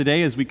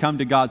Today, as we come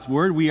to God's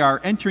Word, we are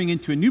entering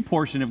into a new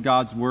portion of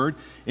God's Word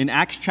in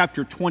Acts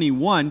chapter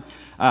 21.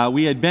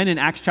 We had been in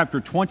Acts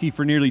chapter 20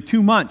 for nearly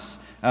 2 months,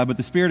 but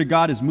the Spirit of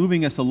God is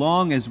moving us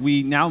along as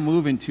we now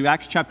move into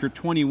Acts chapter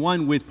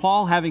 21 with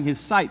Paul having his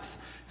sights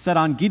set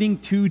on getting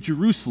to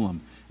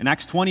Jerusalem. In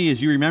Acts 20,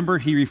 as you remember,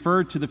 he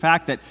referred to the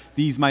fact that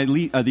these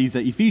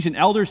Ephesian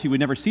elders, he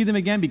would never see them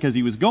again because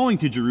he was going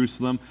to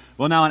Jerusalem.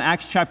 Well, now in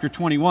Acts chapter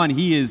 21,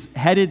 he is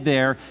headed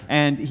there,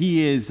 and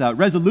he is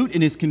resolute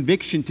in his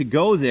conviction to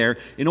go there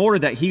in order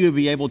that he would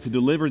be able to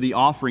deliver the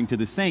offering to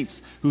the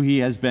saints who he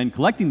has been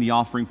collecting the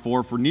offering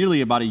for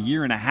nearly about a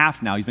year and a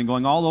half now. He's been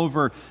going all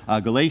over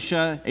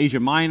Galatia, Asia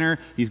Minor.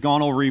 He's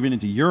gone over even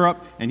into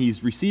Europe, and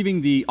he's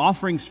receiving the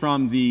offerings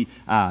from the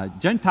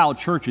Gentile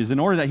churches in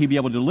order that he'd be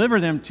able to deliver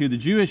them to the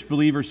Jewish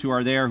believers who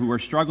are there, who are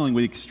struggling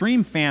with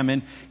extreme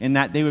famine, and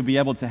that they would be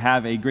able to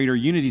have a greater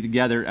unity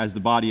together as the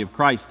body of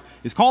Christ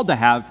is called to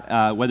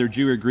have, whether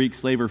Jew or Greek,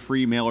 slave or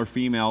free, male or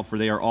female, for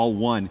they are all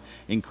one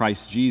in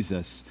Christ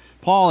Jesus.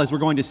 Paul, as we're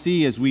going to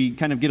see as we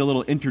kind of get a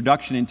little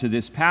introduction into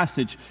this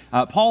passage,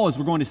 Paul, as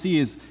we're going to see,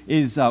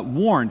 is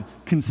warned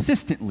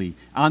consistently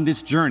on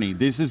this journey.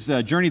 This is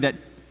a journey that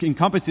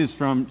encompasses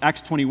from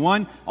Acts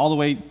 21 all the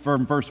way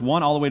from verse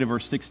 1 all the way to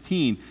verse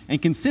 16.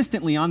 And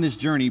consistently on this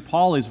journey,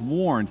 Paul is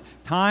warned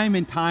time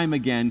and time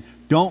again,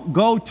 don't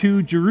go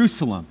to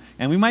Jerusalem.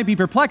 And we might be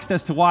perplexed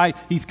as to why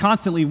he's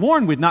constantly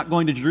warned with not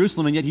going to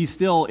Jerusalem, and yet he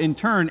still, in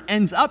turn,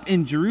 ends up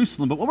in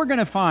Jerusalem. But what we're going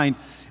to find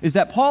is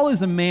that Paul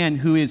is a man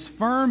who is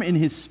firm in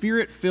his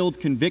Spirit-filled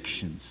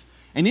convictions.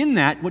 And in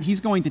that, what he's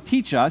going to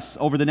teach us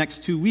over the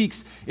next 2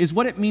 weeks is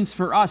what it means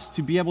for us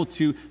to be able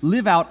to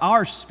live out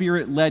our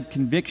Spirit-led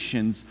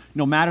convictions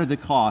no matter the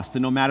cost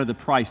and no matter the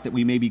price that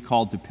we may be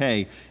called to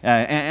pay.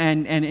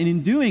 And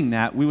in doing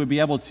that, we would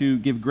be able to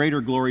give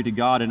greater glory to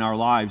God in our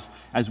lives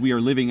as we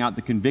are living out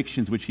the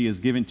convictions which he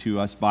has given to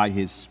us by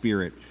his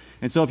Spirit.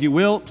 And so if you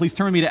will, please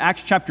turn me to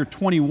Acts chapter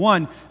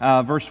 21,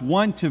 verse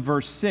 1 to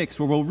verse 6,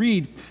 where we'll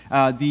read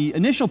the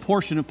initial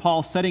portion of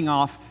Paul setting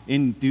off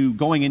into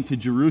going into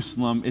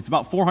Jerusalem. It's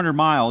about 400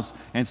 miles,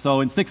 and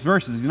so in 6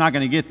 verses, he's not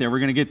going to get there. We're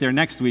going to get there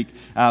next week.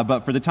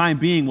 But for the time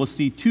being, we'll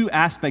see 2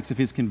 aspects of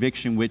his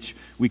conviction which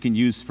we can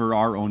use for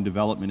our own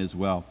development as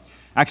well.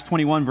 Acts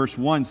 21 verse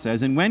 1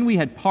 says, "And when we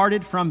had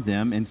parted from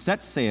them and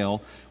set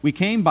sail, we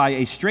came by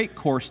a straight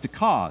course to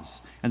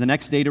Cos, and the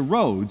next day to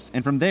Rhodes,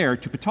 and from there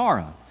to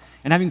Patara.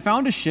 And having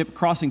found a ship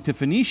crossing to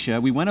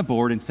Phoenicia, we went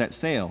aboard and set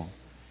sail.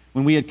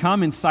 When we had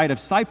come in sight of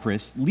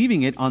Cyprus,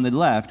 leaving it on the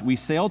left, we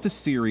sailed to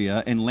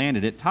Syria and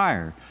landed at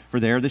Tyre,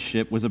 for there the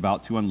ship was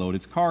about to unload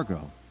its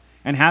cargo.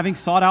 And having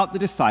sought out the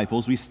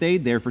disciples, we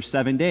stayed there for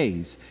 7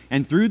 days.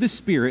 And through the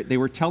Spirit they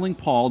were telling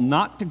Paul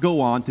not to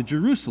go on to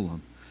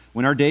Jerusalem.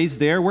 When our days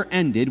there were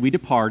ended, we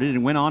departed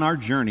and went on our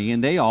journey,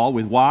 and they all,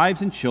 with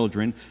wives and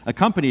children,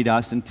 accompanied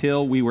us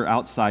until we were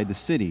outside the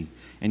city.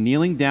 And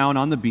kneeling down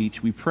on the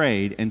beach, we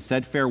prayed and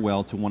said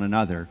farewell to one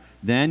another.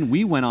 Then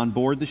we went on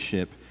board the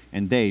ship,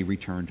 and they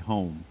returned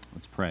home."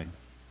 Let's pray.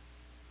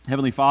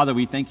 Heavenly Father,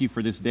 we thank you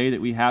for this day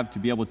that we have to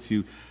be able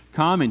to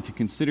come and to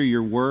consider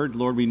your word.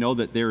 Lord, we know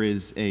that there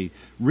is a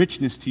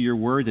richness to your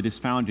word that is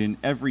found in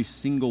every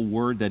single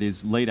word that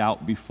is laid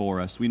out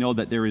before us. We know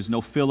that there is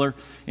no filler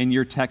in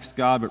your text,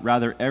 God, but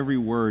rather every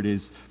word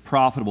is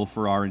profitable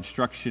for our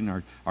instruction,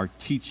 our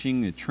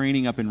teaching, the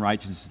training up in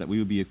righteousness, that we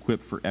would be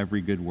equipped for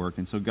every good work.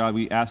 And so, God,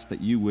 we ask that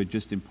you would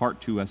just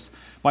impart to us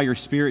by your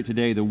Spirit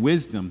today the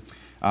wisdom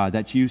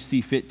that you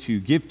see fit to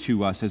give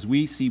to us as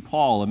we see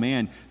Paul, a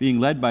man being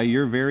led by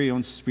your very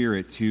own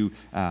Spirit to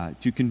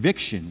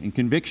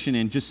conviction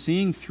and just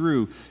seeing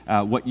through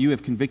what you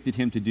have convicted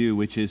him to do,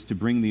 which is to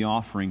bring the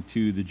offering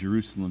to the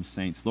Jerusalem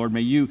saints. Lord,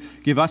 may you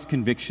give us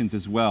convictions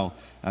as well,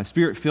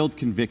 Spirit-filled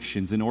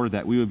convictions, in order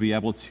that we would be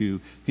able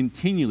to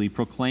continually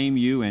proclaim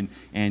you and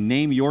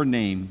name your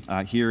name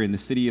here in the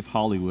city of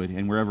Hollywood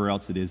and wherever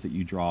else it is that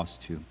you draw us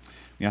to.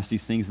 We ask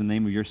these things in the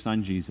name of your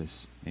Son,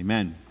 Jesus.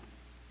 Amen.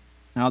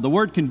 Now, the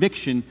word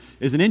conviction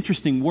is an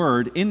interesting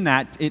word in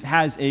that it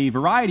has a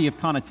variety of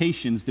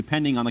connotations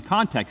depending on the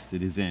context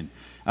it is in.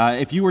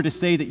 If you were to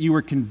say that you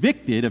were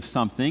convicted of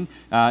something,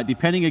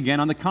 depending again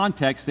on the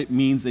context, it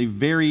means a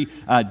very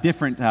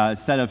different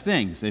set of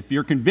things. If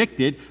you're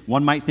convicted,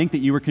 one might think that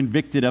you were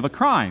convicted of a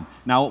crime.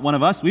 Now, one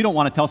of us, we don't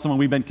want to tell someone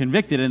we've been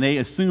convicted, and they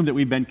assume that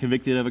we've been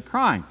convicted of a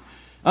crime.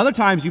 Other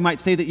times you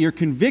might say that you're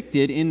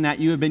convicted in that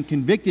you have been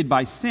convicted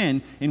by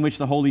sin in which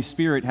the Holy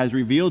Spirit has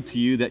revealed to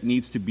you that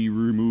needs to be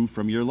removed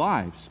from your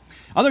lives.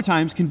 Other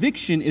times,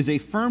 conviction is a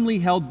firmly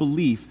held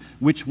belief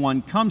which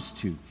one comes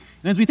to.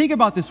 And as we think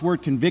about this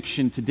word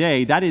conviction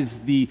today, that is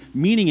the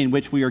meaning in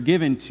which we are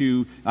given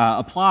to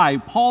apply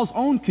Paul's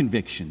own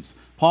convictions.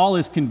 Paul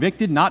is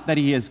convicted not that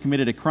he has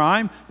committed a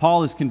crime.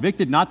 Paul is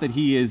convicted not that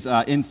he is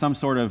in some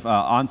sort of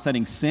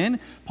onsetting sin.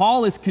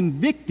 Paul is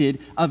convicted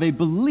of a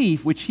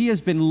belief which he has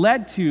been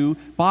led to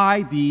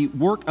by the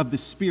work of the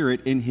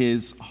Spirit in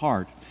his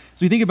heart.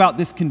 So you think about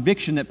this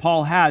conviction that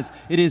Paul has,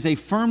 it is a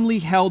firmly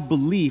held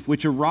belief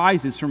which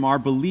arises from our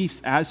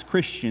beliefs as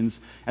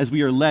Christians as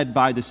we are led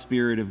by the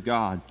Spirit of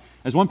God.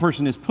 As one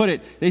person has put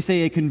it, they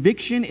say a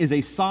conviction is a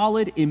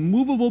solid,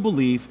 immovable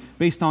belief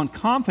based on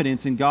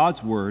confidence in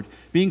God's Word,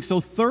 being so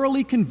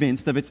thoroughly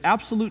convinced of its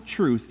absolute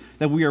truth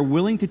that we are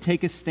willing to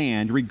take a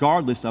stand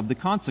regardless of the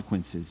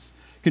consequences.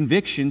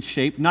 Convictions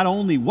shape not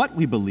only what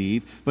we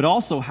believe, but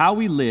also how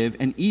we live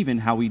and even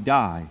how we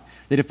die.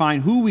 They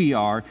define who we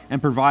are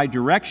and provide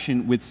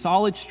direction with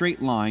solid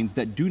straight lines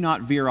that do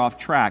not veer off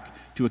track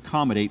to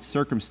accommodate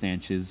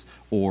circumstances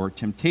or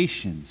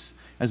temptations.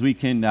 As we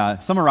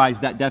can summarize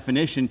that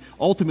definition,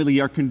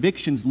 ultimately our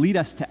convictions lead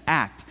us to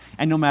act.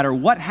 And no matter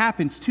what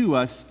happens to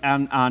us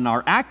on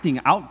our acting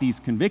out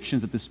these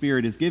convictions that the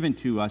Spirit has given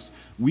to us,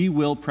 we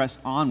will press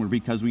onward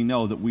because we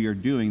know that we are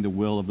doing the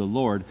will of the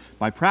Lord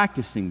by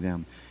practicing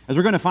them. As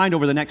we're going to find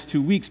over the next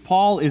 2 weeks,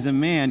 Paul is a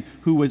man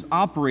who was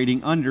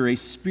operating under a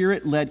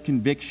Spirit-led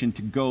conviction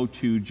to go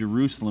to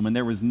Jerusalem, and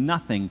there was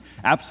nothing,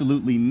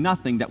 absolutely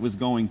nothing, that was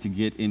going to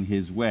get in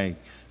his way.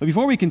 But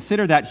before we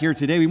consider that here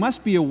today, we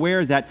must be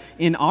aware that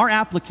in our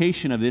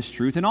application of this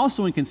truth, and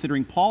also in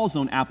considering Paul's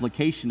own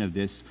application of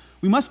this,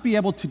 we must be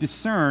able to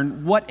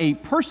discern what a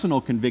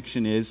personal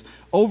conviction is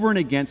over and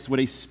against what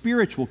a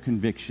spiritual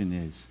conviction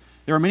is.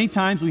 There are many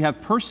times we have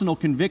personal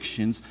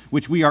convictions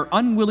which we are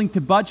unwilling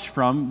to budge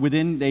from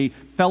within a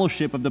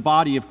fellowship of the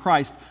body of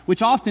Christ,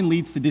 which often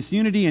leads to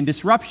disunity and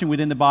disruption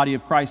within the body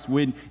of Christ,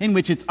 in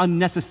which it's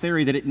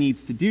unnecessary that it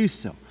needs to do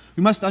so.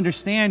 We must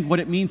understand what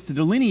it means to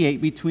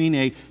delineate between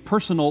a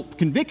personal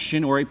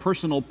conviction or a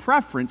personal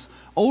preference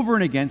over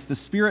and against a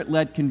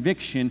Spirit-led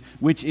conviction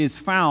which is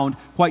found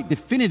quite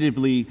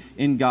definitively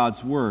in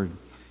God's Word.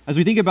 As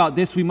we think about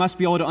this, we must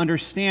be able to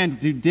understand,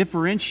 to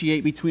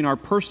differentiate between our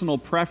personal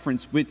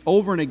preference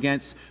over and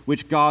against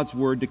which God's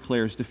Word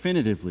declares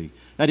definitively.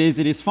 That is,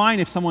 it is fine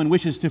if someone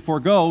wishes to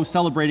forego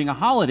celebrating a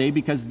holiday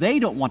because they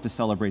don't want to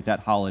celebrate that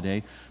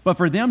holiday, but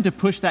for them to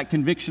push that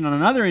conviction on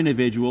another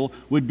individual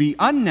would be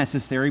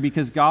unnecessary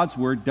because God's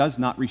Word does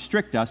not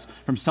restrict us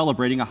from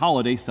celebrating a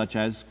holiday such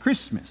as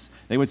Christmas.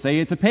 They would say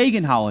it's a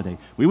pagan holiday.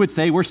 We would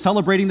say we're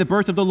celebrating the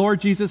birth of the Lord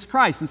Jesus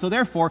Christ. And so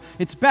therefore,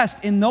 it's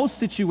best in those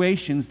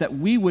situations that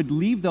we would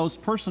leave those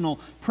personal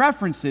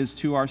preferences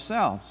to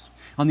ourselves.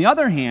 On the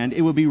other hand,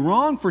 it would be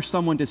wrong for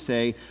someone to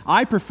say,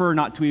 I prefer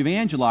not to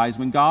evangelize,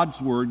 when God's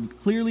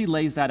Word clearly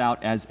lays that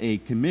out as a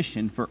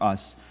commission for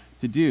us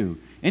to do.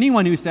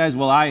 Anyone who says,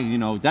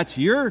 well, that's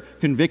your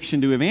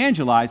conviction to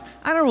evangelize,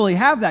 I don't really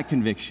have that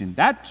conviction.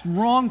 That's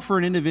wrong for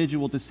an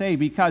individual to say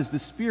because the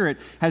Spirit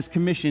has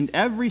commissioned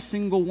every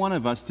single one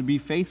of us to be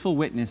faithful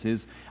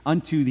witnesses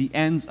unto the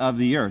ends of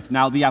the earth.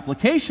 Now, the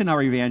application of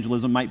our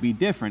evangelism might be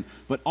different,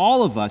 but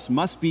all of us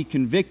must be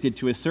convicted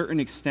to a certain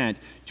extent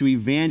to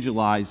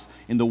evangelize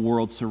in the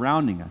world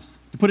surrounding us.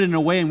 To put it in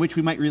a way in which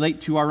we might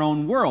relate to our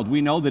own world,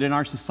 we know that in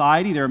our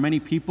society there are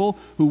many people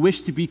who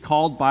wish to be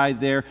called by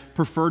their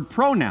preferred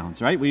pronouns,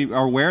 right? We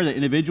are aware that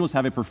individuals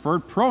have a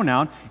preferred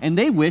pronoun and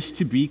they wish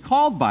to be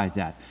called by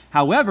that.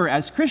 However,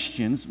 as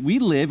Christians, we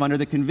live under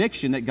the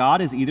conviction that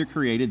God has either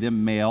created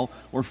them male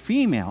or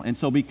female. And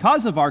so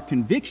because of our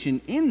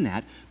conviction in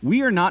that,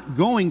 we are not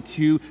going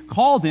to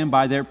call them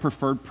by their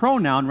preferred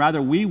pronoun.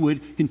 Rather, we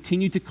would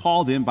continue to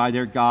call them by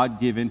their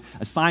God-given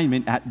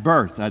assignment at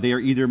birth. They are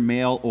either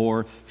male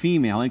or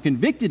female. And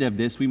convicted of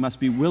this, we must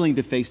be willing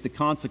to face the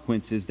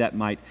consequences that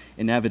might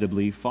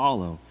inevitably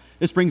follow.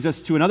 This brings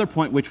us to another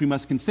point which we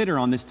must consider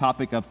on this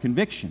topic of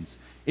convictions.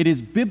 It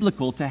is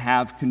biblical to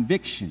have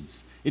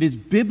convictions. It is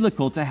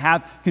biblical to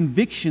have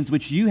convictions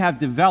which you have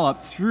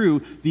developed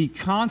through the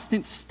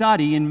constant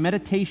study and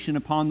meditation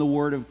upon the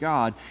Word of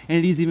God. And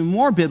it is even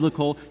more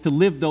biblical to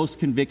live those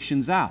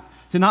convictions out,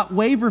 to not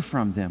waver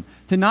from them,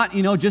 to not,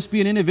 just be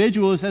an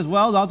individual who says,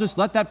 well, I'll just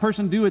let that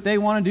person do what they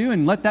want to do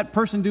and let that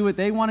person do what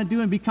they want to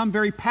do, and become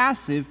very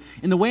passive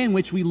in the way in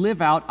which we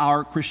live out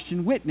our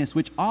Christian witness,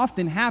 which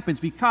often happens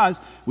because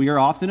we are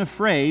often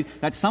afraid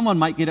that someone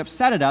might get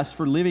upset at us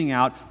for living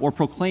out or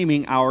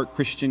proclaiming our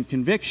Christian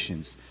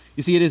convictions.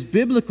 You see, it is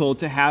biblical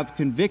to have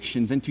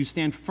convictions and to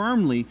stand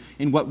firmly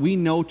in what we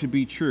know to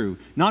be true,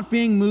 not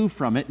being moved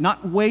from it,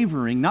 not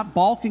wavering, not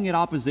balking at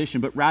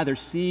opposition, but rather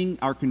seeing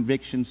our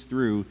convictions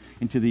through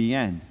into the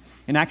end.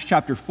 In Acts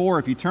chapter 4,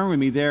 if you turn with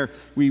me there,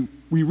 we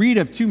read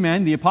of two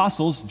men, the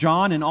apostles,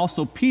 John and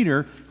also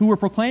Peter, who were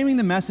proclaiming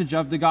the message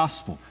of the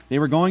gospel. They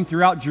were going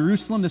throughout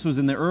Jerusalem. This was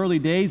in the early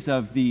days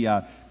of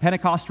the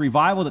Pentecost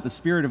revival that the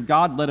Spirit of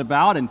God led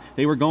about, and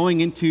they were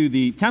going into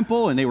the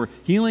temple and they were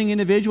healing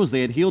individuals.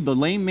 They had healed the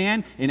lame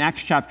man in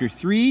Acts chapter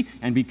 3,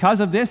 and because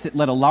of this, it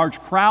led a large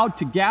crowd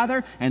to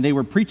gather, and they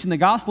were preaching the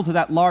gospel to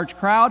that large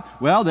crowd.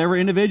 Well, there were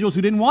individuals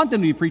who didn't want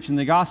them to be preaching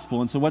the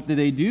gospel, and so what did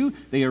they do?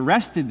 They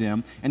arrested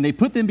them, and they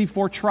put them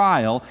before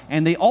trial,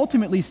 and they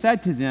ultimately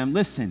said to them,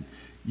 listen,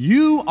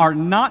 you are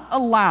not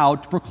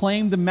allowed to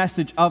proclaim the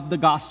message of the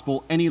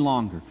gospel any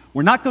longer.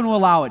 We're not going to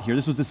allow it here.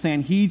 This was the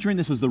Sanhedrin.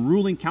 This was the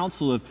ruling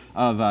council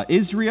of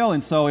Israel.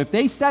 And so if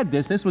they said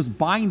this was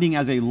binding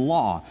as a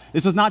law.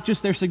 This was not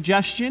just their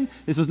suggestion.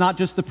 This was not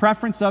just the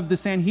preference of the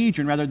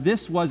Sanhedrin. Rather,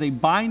 this was a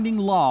binding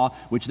law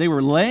which they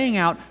were laying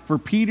out for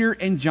Peter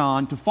and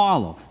John to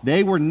follow.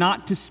 They were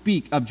not to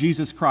speak of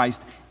Jesus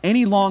Christ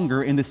any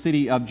longer in the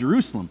city of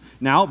Jerusalem.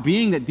 Now,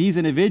 being that these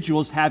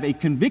individuals have a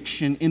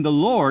conviction in the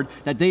Lord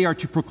that they are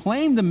to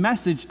proclaim the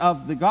message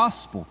of the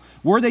gospel,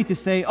 were they to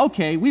say,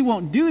 okay, we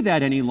won't do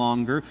that any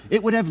longer,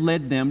 it would have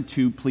led them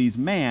to please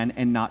man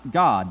and not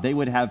God. They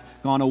would have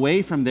gone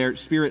away from their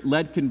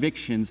Spirit-led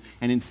convictions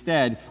and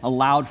instead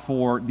allowed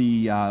for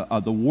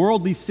the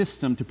worldly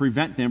system to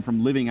prevent them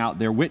from living out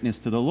their witness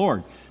to the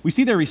Lord. We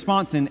see their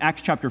response in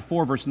Acts chapter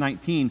 4, verse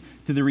 19,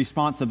 to the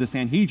response of the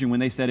Sanhedrin when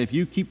they said, if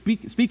you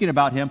keep speaking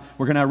about him,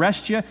 we're going to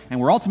arrest you and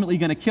we're ultimately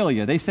going to kill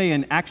you. They say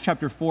in Acts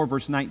chapter 4,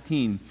 verse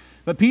 19,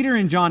 but Peter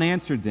and John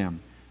answered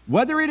them,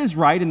 whether it is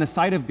right in the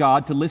sight of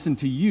God to listen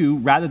to you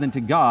rather than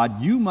to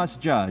God, you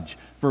must judge,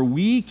 for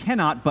we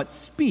cannot but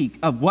speak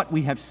of what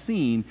we have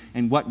seen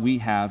and what we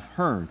have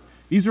heard.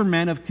 These are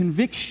men of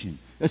conviction,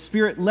 a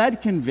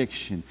Spirit-led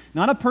conviction,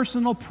 not a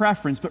personal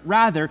preference, but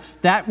rather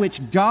that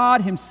which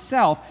God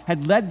himself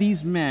had led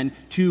these men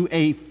to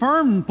a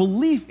firm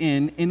belief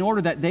in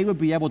order that they would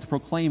be able to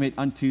proclaim it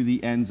unto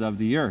the ends of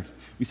the earth.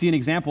 We see an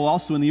example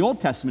also in the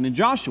Old Testament in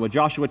Joshua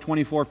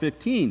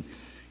 24:15.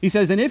 He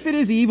says, and if it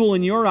is evil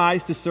in your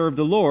eyes to serve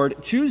the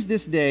Lord, choose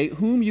this day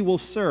whom you will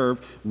serve,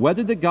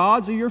 whether the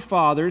gods of your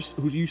fathers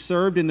who you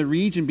served in the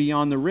region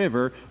beyond the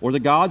river, or the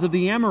gods of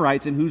the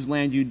Amorites in whose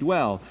land you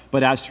dwell.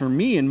 But as for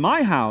me and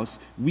my house,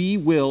 we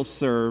will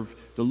serve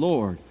the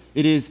Lord.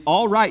 It is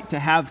all right to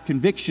have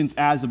convictions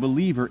as a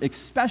believer,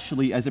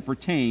 especially as it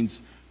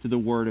pertains to the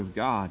Word of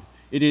God.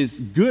 It is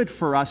good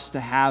for us to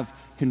have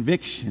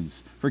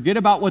convictions. Forget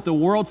about what the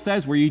world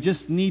says, where you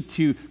just need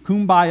to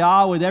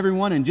kumbaya with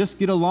everyone and just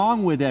get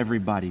along with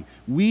everybody.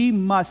 We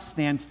must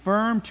stand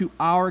firm to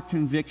our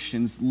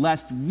convictions,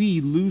 lest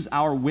we lose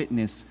our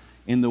witness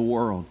in the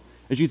world.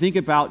 As you think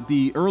about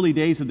the early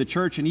days of the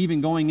church and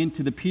even going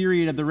into the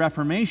period of the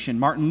Reformation,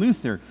 Martin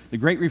Luther, the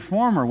great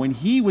reformer, when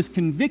he was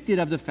convicted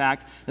of the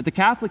fact that the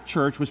Catholic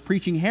Church was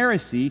preaching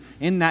heresy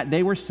in that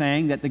they were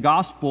saying that the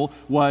gospel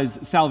was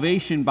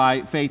salvation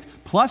by faith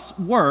plus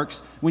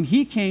works, when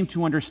he came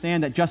to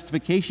understand that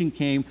justification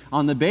came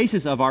on the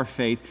basis of our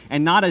faith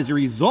and not as a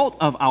result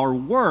of our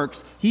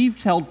works, he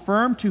held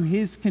firm to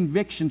his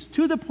convictions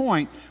to the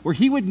point where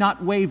he would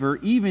not waver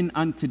even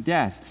unto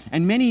death.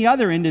 And many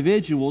other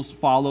individuals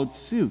followed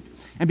suit.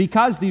 And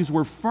because these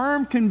were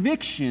firm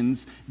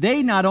convictions,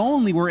 they not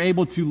only were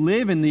able to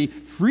live in the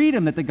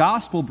freedom that the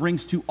gospel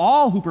brings to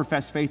all who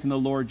profess faith in the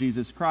Lord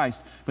Jesus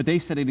Christ, but they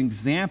set an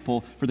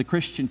example for the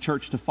Christian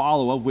church to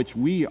follow, of which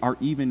we are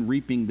even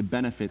reaping the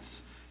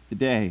benefits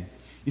today.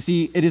 You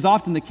see, it is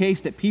often the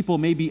case that people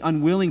may be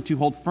unwilling to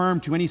hold firm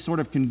to any sort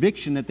of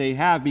conviction that they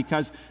have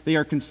because they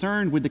are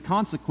concerned with the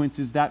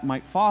consequences that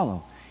might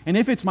follow. And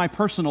if it's my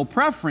personal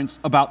preference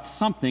about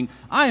something,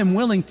 I am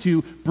willing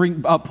to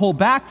pull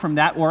back from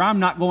that, or I'm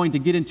not going to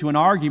get into an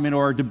argument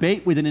or a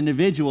debate with an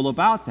individual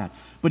about that.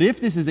 But if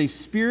this is a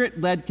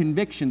Spirit-led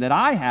conviction that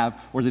I have,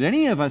 or that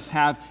any of us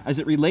have, as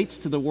it relates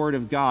to the Word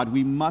of God,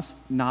 we must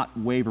not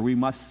waver. We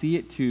must see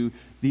it to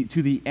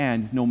the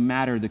end, no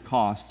matter the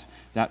cost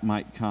that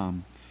might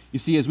come. You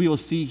see, as we will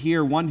see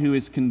here, one who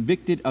is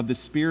convicted of the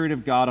Spirit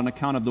of God on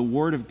account of the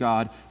Word of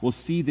God will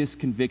see this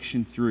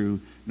conviction through,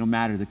 no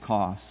matter the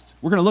cost.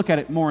 We're going to look at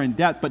it more in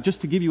depth, but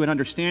just to give you an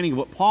understanding of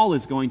what Paul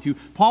is going to,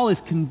 Paul is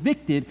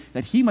convicted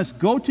that he must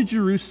go to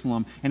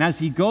Jerusalem, and as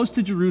he goes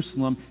to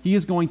Jerusalem, he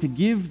is going to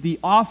give the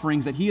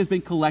offerings that he has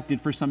been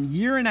collected for some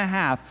year and a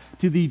half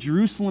to the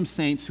Jerusalem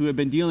saints who have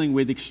been dealing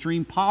with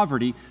extreme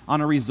poverty on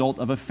a result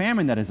of a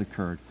famine that has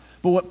occurred.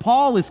 But what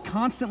Paul is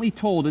constantly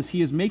told as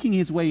he is making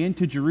his way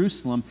into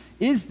Jerusalem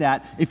is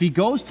that if he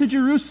goes to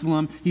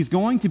Jerusalem, he's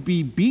going to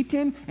be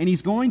beaten and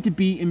he's going to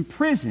be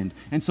imprisoned.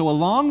 And so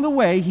along the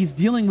way, he's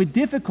dealing with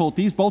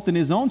difficulties both in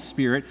his own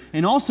spirit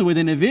and also with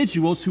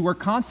individuals who are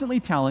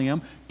constantly telling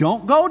him,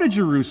 don't go to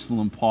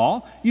Jerusalem,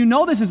 Paul. You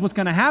know this is what's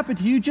going to happen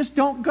to you, just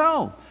don't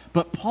go.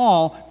 But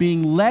Paul,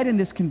 being led in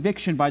this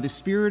conviction by the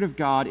Spirit of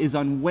God, is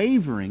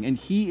unwavering, and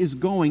he is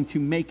going to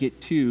make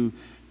it to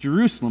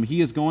Jerusalem.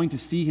 He is going to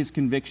see his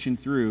conviction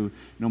through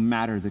no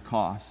matter the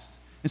cost.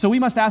 And so we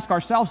must ask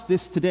ourselves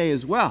this today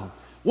as well.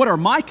 What are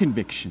my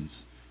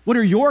convictions? What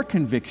are your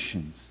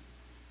convictions?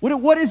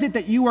 What is it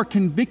that you are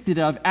convicted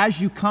of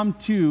as you come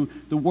to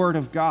the Word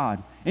of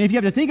God? And if you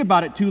have to think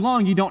about it too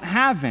long, you don't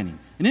have any.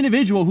 An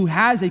individual who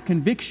has a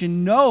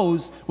conviction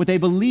knows what they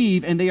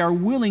believe, and they are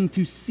willing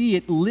to see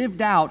it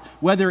lived out,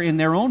 whether in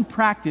their own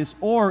practice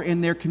or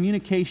in their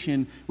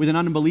communication with an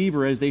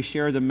unbeliever as they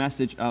share the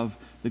message of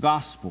the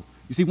gospel.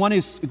 You see, one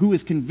who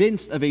is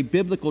convinced of a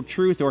biblical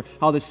truth or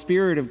how the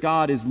Spirit of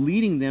God is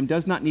leading them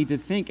does not need to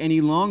think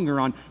any longer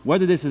on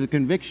whether this is a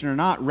conviction or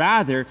not.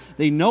 Rather,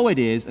 they know it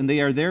is, and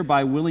they are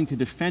thereby willing to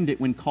defend it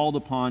when called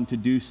upon to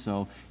do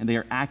so, and they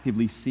are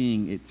actively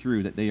seeing it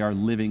through, that they are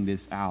living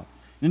this out.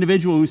 An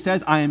individual who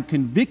says, I am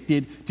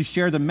convicted to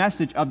share the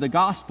message of the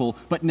gospel,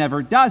 but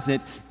never does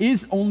it,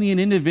 is only an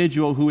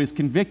individual who is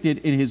convicted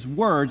in his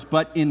words,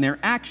 but in their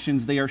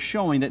actions they are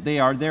showing that they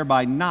are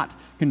thereby not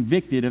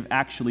convicted of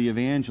actually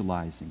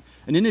evangelizing.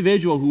 An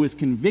individual who is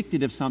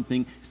convicted of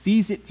something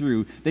sees it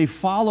through. They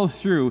follow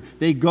through.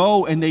 They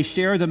go and they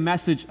share the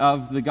message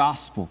of the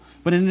gospel.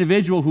 But an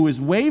individual who is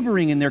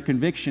wavering in their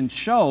conviction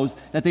shows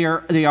that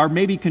they are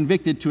maybe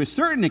convicted to a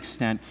certain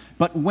extent,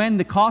 but when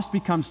the cost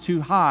becomes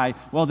too high,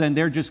 well, then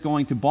they're just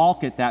going to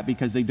balk at that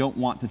because they don't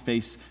want to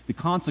face the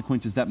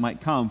consequences that might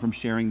come from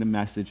sharing the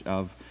message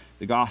of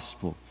the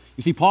gospel.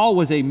 You see, Paul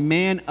was a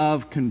man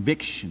of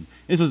conviction.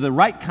 This was the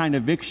right kind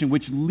of conviction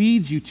which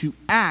leads you to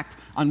act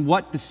on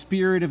what the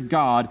Spirit of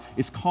God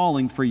is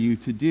calling for you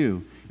to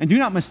do. And do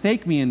not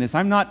mistake me in this.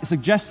 I'm not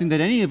suggesting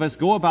that any of us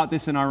go about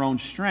this in our own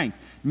strength.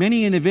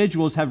 Many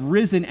individuals have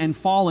risen and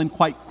fallen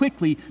quite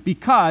quickly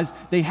because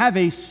they have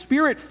a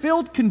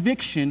Spirit-filled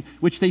conviction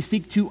which they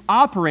seek to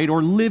operate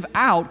or live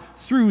out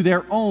through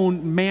their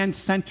own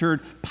man-centered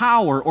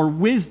power or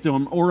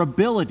wisdom or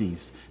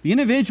abilities. The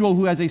individual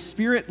who has a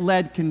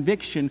Spirit-led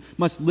conviction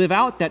must live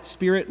out that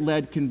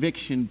Spirit-led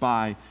conviction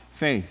by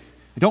faith.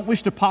 I don't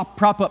wish to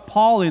prop up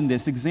Paul in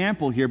this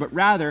example here, but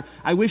rather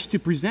I wish to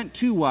present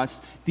to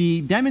us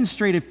the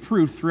demonstrative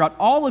proof throughout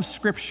all of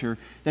Scripture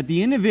that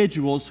the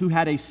individuals who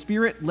had a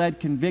Spirit-led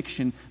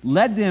conviction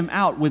led them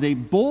out with a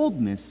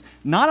boldness,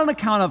 not on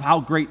account of how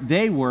great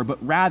they were,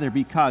 but rather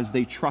because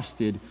they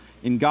trusted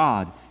in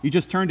God. You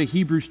just turn to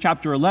Hebrews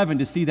chapter 11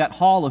 to see that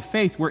hall of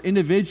faith where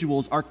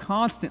individuals are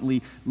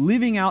constantly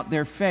living out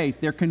their faith,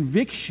 their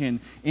conviction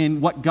in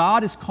what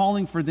God is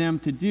calling for them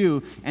to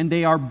do, and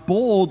they are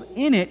bold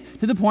in it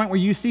to the point where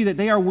you see that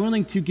they are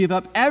willing to give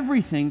up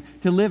everything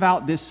to live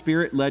out this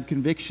Spirit-led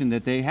conviction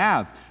that they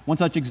have. One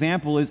such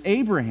example is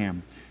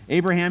Abraham.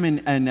 Abraham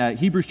in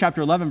Hebrews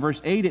chapter 11,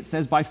 verse 8, it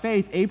says, "By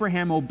faith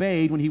Abraham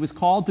obeyed when he was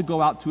called to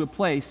go out to a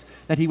place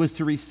that he was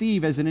to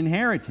receive as an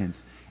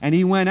inheritance. And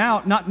he went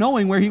out not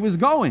knowing where he was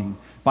going.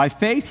 By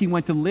faith he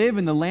went to live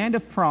in the land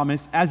of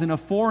promise, as in a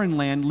foreign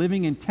land,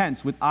 living in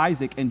tents with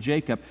Isaac and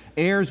Jacob,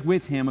 heirs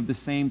with him of the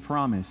same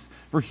promise.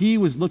 For he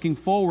was looking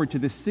forward to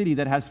the city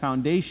that has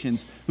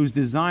foundations, whose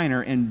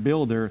designer and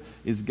builder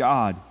is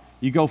God."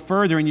 You go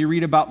further and you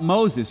read about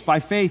Moses. By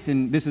faith,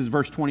 and this is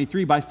verse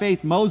 23, by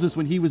faith Moses,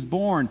 when he was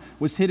born,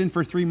 was hidden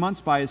for 3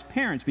 months by his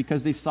parents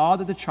because they saw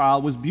that the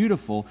child was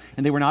beautiful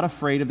and they were not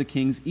afraid of the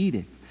king's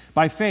edict.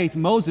 By faith,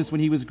 Moses,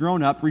 when he was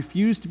grown up,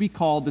 refused to be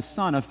called the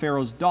son of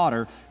Pharaoh's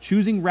daughter,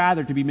 choosing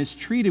rather to be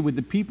mistreated with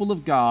the people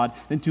of God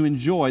than to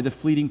enjoy the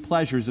fleeting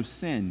pleasures of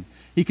sin.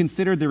 He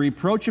considered the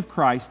reproach of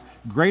Christ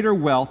greater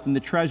wealth than the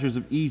treasures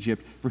of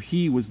Egypt, for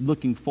he was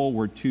looking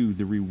forward to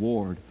the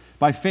reward.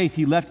 By faith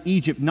he left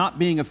Egypt, not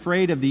being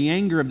afraid of the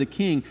anger of the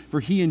king, for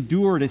he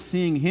endured as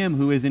seeing him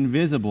who is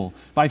invisible.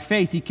 By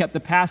faith he kept the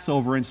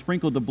Passover and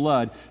sprinkled the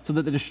blood, so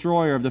that the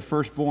destroyer of the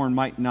firstborn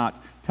might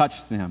not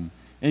touch them.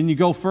 And you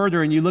go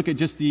further and you look at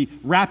just the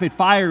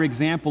rapid-fire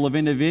example of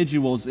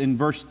individuals in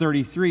verse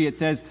 33. It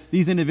says,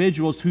 these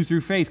individuals who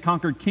through faith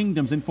conquered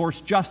kingdoms,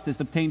 enforced justice,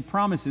 obtained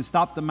promises,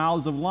 stopped the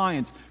mouths of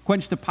lions,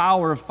 quenched the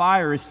power of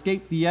fire,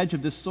 escaped the edge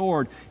of the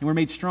sword, and were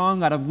made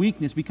strong out of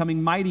weakness,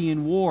 becoming mighty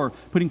in war,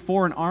 putting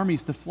foreign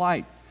armies to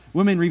flight.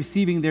 Women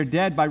receiving their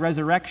dead by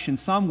resurrection.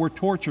 Some were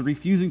tortured,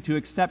 refusing to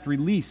accept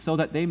release so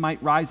that they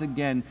might rise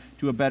again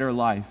to a better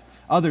life.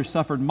 Others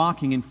suffered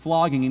mocking and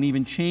flogging and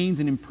even chains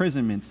and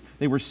imprisonments.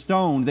 They were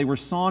stoned, they were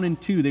sawn in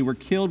two, they were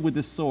killed with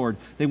the sword.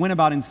 They went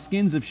about in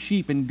skins of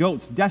sheep and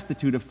goats,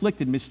 destitute,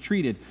 afflicted,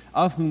 mistreated,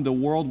 of whom the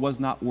world was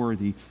not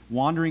worthy,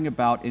 wandering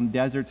about in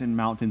deserts and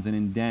mountains and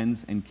in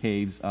dens and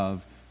caves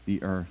of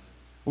the earth.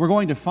 What we're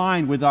going to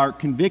find with our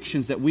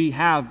convictions that we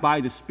have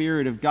by the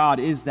Spirit of God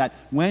is that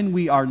when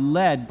we are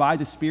led by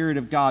the Spirit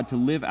of God to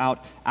live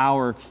out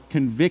our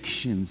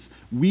convictions,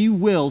 we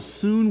will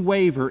soon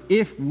waver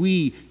if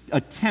we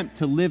attempt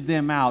to live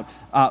them out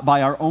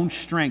by our own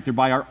strength or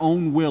by our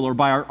own will or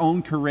by our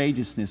own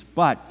courageousness.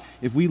 But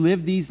if we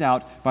live these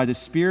out by the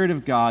Spirit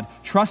of God,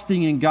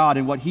 trusting in God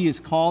and what He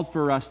has called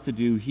for us to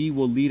do, He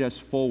will lead us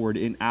forward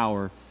in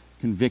our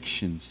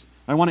convictions.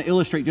 I want to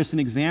illustrate just an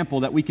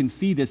example that we can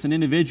see this, an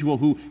individual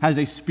who has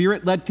a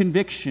Spirit-led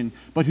conviction,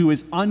 but who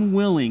is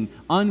unwilling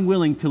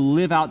to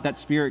live out that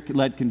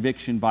Spirit-led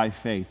conviction by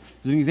faith.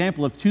 There's an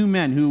example of two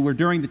men who were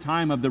during the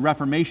time of the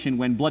Reformation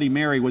when Bloody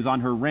Mary was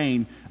on her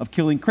reign of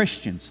killing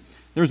Christians.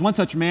 There was one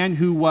such man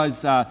who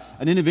was an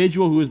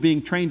individual who was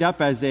being trained up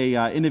as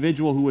an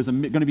individual who was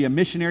going to be a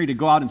missionary to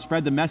go out and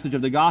spread the message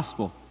of the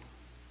gospel.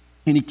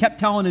 And he kept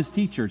telling his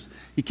teachers,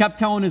 he kept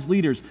telling his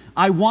leaders,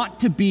 I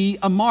want to be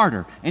a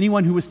martyr.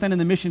 Anyone who was sent in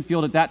the mission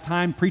field at that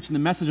time preaching the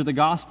message of the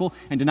gospel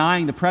and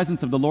denying the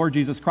presence of the Lord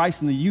Jesus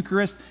Christ in the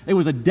Eucharist, it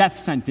was a death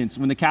sentence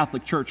when the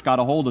Catholic Church got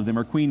a hold of them,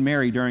 or Queen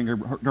Mary during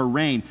her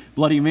reign,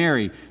 Bloody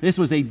Mary. This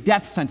was a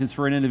death sentence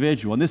for an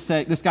individual. And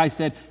this guy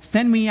said,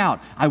 send me out.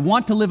 I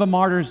want to live a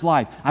martyr's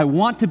life. I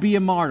want to be a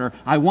martyr.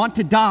 I want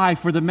to die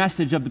for the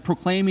message of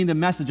proclaiming the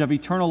message of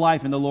eternal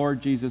life in the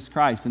Lord Jesus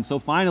Christ. And so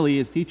finally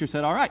his teacher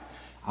said, all right,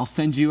 I'll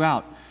send you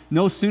out.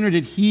 No sooner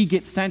did he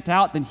get sent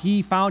out than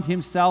he found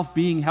himself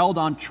being held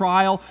on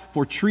trial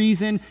for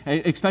treason,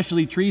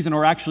 especially treason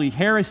or actually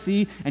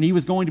heresy, and he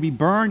was going to be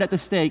burned at the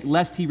stake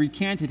lest he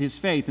recanted his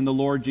faith in the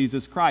Lord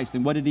Jesus Christ.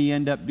 And what did he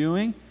end up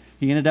doing?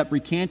 He ended up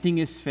recanting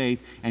his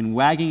faith and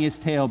wagging his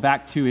tail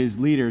back to his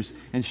leaders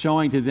and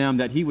showing to them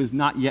that he was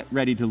not yet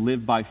ready to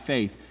live by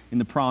faith in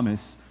the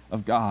promise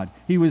of God.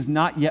 He was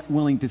not yet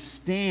willing to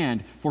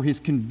stand for his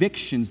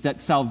convictions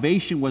that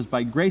salvation was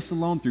by grace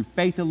alone, through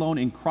faith alone,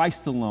 in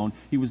Christ alone.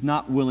 He was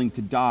not willing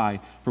to die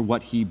for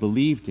what he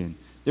believed in.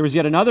 There was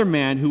yet another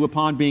man who,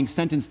 upon being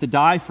sentenced to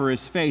die for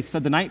his faith,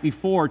 said the night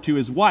before to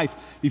his wife,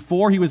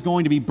 before he was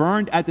going to be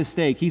burned at the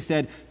stake, he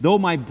said, "Though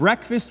my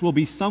breakfast will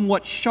be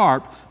somewhat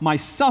sharp, my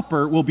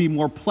supper will be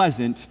more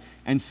pleasant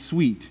and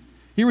sweet."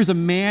 Here was a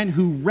man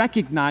who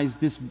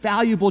recognized this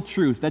valuable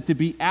truth that to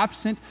be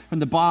absent from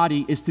the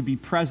body is to be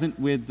present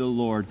with the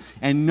Lord.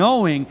 And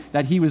knowing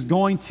that he was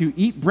going to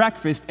eat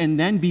breakfast and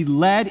then be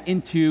led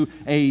into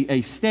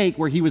a stake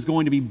where he was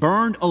going to be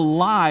burned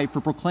alive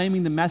for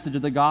proclaiming the message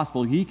of the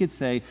gospel, he could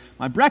say,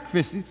 my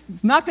breakfast,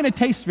 it's not going to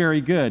taste very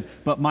good,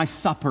 but my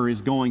supper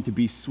is going to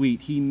be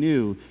sweet. He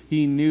knew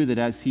that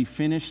as he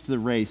finished the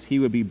race, he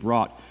would be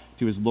brought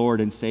to his Lord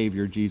and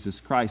Savior,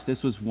 Jesus Christ.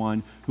 This was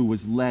one who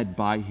was led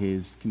by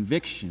his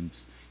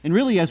convictions. And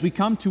really, as we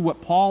come to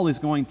what Paul is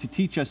going to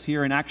teach us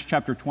here in Acts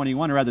chapter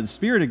 21, or rather the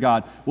Spirit of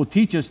God will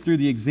teach us through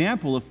the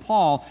example of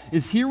Paul,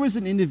 is here was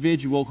an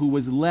individual who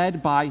was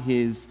led by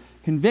his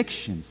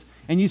convictions.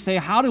 And you say,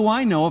 how do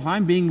I know if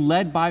I'm being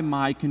led by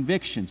my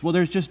convictions? Well,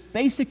 there's just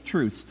basic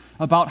truths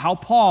about how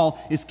Paul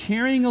is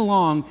carrying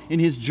along in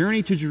his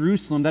journey to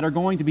Jerusalem that are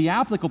going to be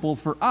applicable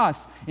for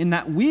us, in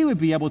that we would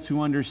be able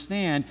to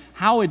understand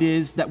how it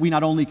is that we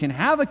not only can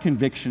have a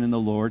conviction in the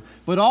Lord,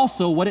 but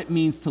also what it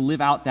means to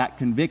live out that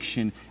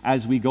conviction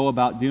as we go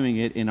about doing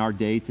it in our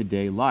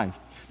day-to-day life.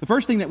 The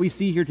first thing that we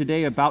see here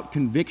today about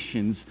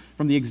convictions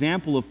from the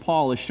example of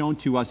Paul is shown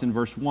to us in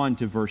verse 1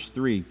 to verse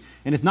 3.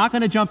 And it's not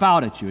going to jump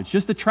out at you. It's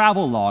just a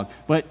travel log.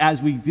 But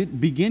as we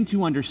begin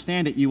to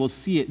understand it, you will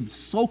see it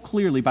so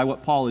clearly by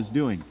what Paul is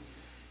doing.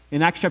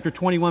 In Acts chapter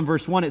 21,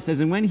 verse 1, it says,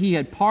 "And when he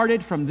had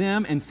parted from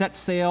them and set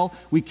sail,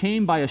 we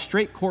came by a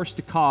straight course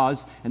to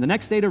Cos, and the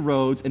next day to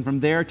Rhodes, and from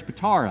there to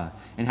Patara.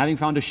 And having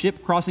found a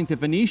ship crossing to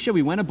Phoenicia,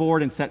 we went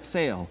aboard and set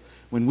sail.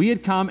 When we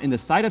had come in the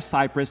sight of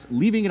Cyprus,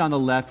 leaving it on the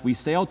left, we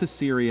sailed to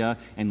Syria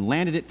and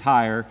landed at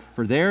Tyre,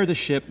 for there the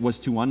ship was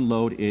to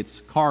unload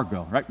its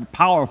cargo." Right?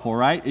 Powerful,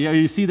 right?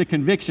 You see the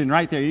conviction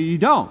right there. You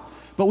don't.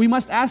 But we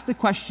must ask the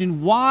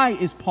question, why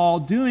is Paul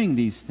doing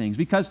these things?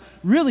 Because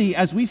really,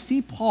 as we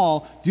see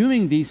Paul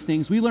doing these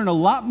things, we learn a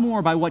lot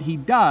more by what he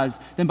does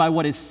than by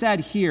what is said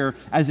here,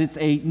 as it's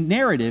a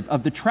narrative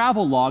of the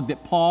travel log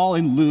that Paul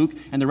and Luke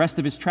and the rest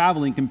of his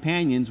traveling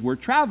companions were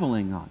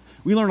traveling on.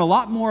 We learn a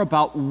lot more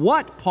about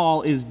what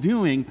Paul is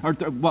doing, or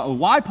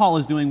why Paul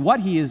is doing what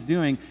he is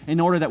doing,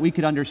 in order that we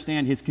could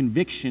understand his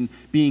conviction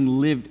being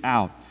lived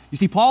out. You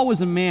see, Paul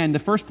was a man, the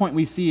first point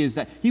we see is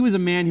that he was a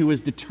man who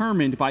was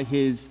determined by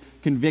his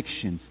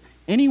convictions.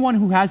 Anyone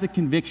who has a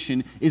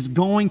conviction is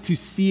going to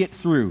see it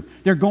through.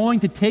 They're going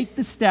to take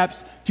the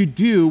steps to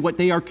do what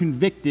they are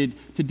convicted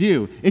to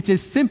do. It's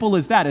as simple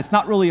as that. It's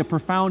not really a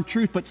profound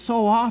truth, but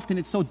so often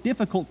it's so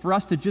difficult for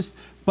us to just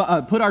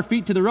put our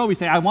feet to the road. We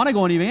say, I want to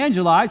go and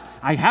evangelize.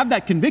 I have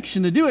that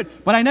conviction to do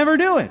it, but I never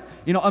do it.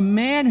 You know, a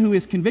man who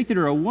is convicted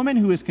or a woman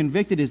who is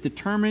convicted is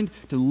determined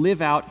to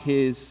live out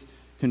his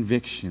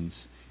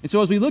convictions. And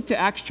so as we look to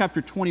Acts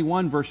chapter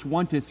 21, verse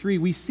 1 to 3,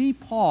 we see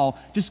Paul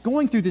just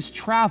going through this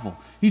travel.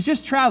 He's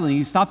just traveling.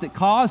 He stopped at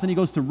Cos, then he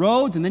goes to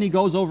Rhodes, and then he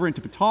goes over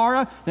into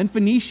Patara, then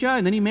Phoenicia,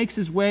 and then he makes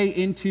his way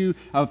into,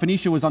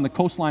 Phoenicia was on the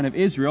coastline of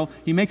Israel.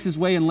 He makes his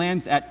way and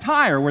lands at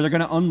Tyre, where they're going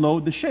to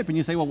unload the ship. And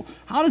you say, well,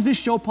 how does this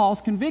show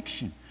Paul's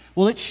conviction?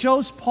 Well, it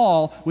shows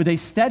Paul with a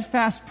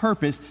steadfast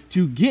purpose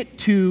to get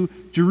to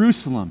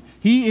Jerusalem.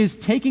 He is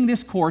taking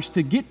this course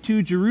to get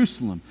to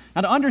Jerusalem.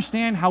 Now, to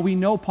understand how we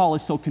know Paul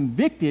is so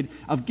convicted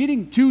of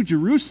getting to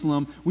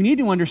Jerusalem, we need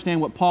to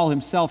understand what Paul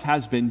himself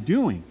has been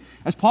doing.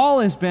 As Paul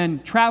has been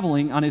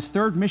traveling on his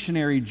third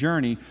missionary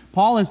journey,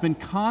 Paul has been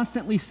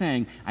constantly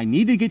saying, I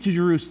need to get to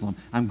Jerusalem.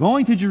 I'm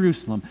going to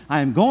Jerusalem. I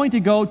am going to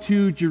go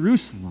to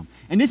Jerusalem.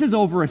 And this is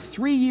over a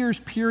 3 years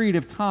period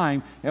of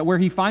time where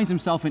he finds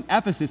himself in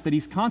Ephesus, that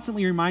he's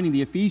constantly reminding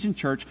the Ephesian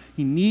church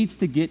he needs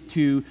to get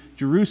to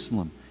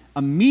Jerusalem.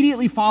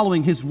 Immediately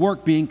following his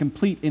work being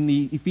complete in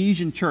the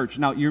Ephesian church.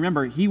 Now, you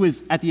remember, he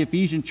was at the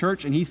Ephesian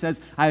church, and he says,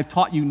 I have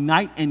taught you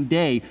night and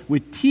day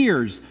with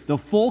tears the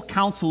full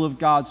counsel of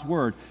God's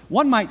word.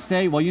 One might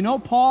say, well, you know,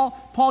 Paul,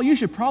 you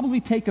should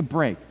probably take a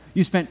break.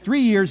 You spent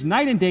 3 years,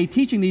 night and day,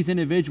 teaching these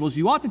individuals.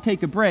 You ought to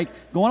take a break,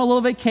 go on a little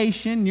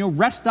vacation,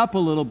 rest up a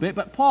little bit.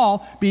 But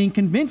Paul, being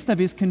convinced of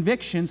his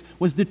convictions,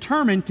 was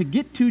determined to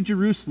get to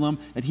Jerusalem,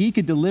 that he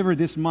could deliver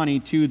this money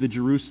to the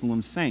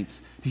Jerusalem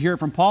saints. To hear it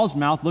from Paul's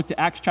mouth, look to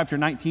Acts chapter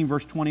 19,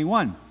 verse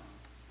 21.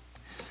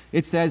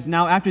 It says,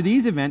 Now after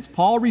these events,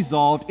 Paul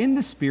resolved in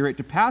the Spirit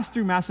to pass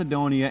through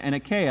Macedonia and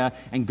Achaia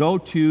and go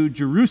to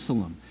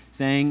Jerusalem,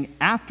 saying,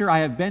 After I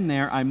have been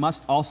there, I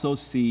must also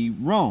see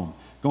Rome.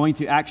 Going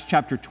to Acts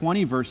chapter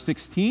 20, verse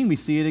 16, we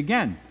see it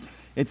again.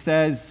 It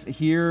says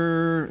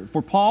here,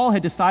 for Paul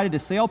had decided to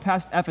sail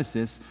past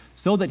Ephesus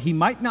so that he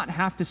might not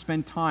have to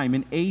spend time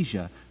in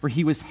Asia, for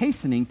he was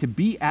hastening to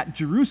be at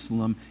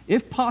Jerusalem,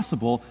 if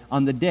possible,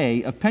 on the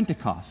day of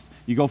Pentecost.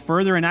 You go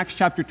further in Acts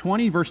chapter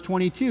 20, verse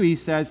 22, he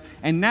says,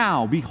 and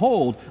now,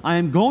 behold, I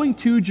am going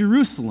to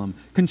Jerusalem,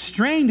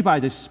 constrained by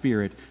the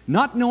Spirit,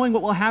 not knowing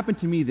what will happen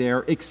to me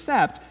there,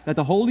 except that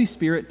the Holy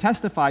Spirit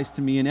testifies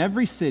to me in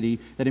every city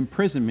that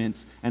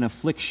imprisonments and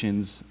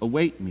afflictions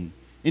await me.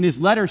 In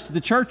his letters to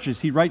the churches,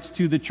 he writes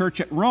to the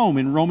church at Rome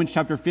in Romans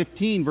chapter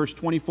 15, verse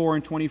 24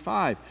 and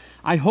 25.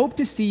 I hope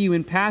to see you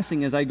in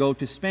passing as I go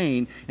to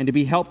Spain, and to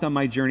be helped on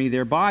my journey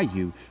there by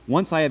you,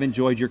 once I have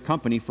enjoyed your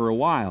company for a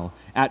while.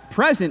 At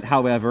present,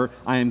 however,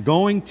 I am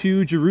going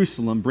to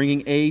Jerusalem,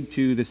 bringing aid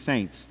to the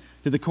saints.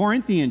 To the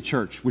Corinthian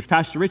church, which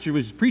Pastor Richard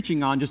was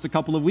preaching on just a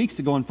couple of weeks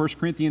ago in 1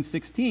 Corinthians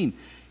 16.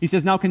 He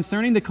says, now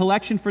concerning the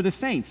collection for the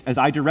saints, as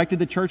I directed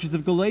the churches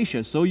of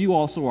Galatia, so you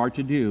also are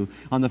to do.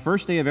 On the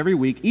first day of every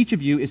week, each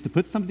of you is to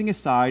put something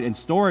aside and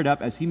store it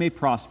up as he may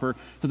prosper,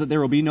 so that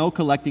there will be no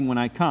collecting when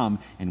I come.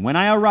 And when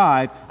I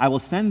arrive, I will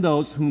send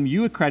those whom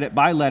you accredit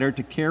by letter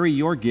to carry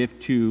your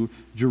gift to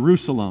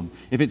Jerusalem.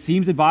 If it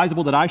seems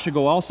advisable that I should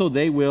go also,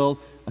 they will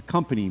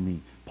accompany me.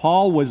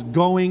 Paul was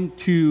going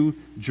to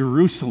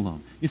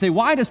Jerusalem. You say,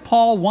 why does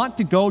Paul want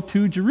to go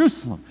to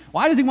Jerusalem?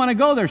 Why does he want to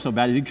go there so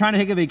bad? Is he trying to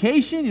take a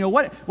vacation?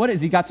 What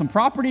is he got some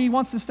property he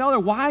wants to sell there?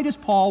 Why does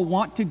Paul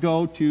want to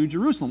go to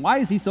Jerusalem? Why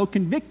is he so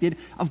convicted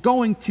of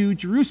going to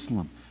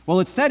Jerusalem? Well,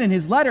 it's said in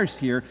his letters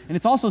here, and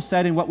it's also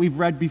said in what we've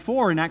read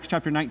before in Acts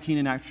chapter 19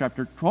 and Acts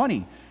chapter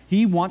 20.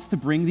 He wants to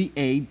bring the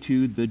aid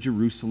to the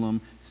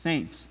Jerusalem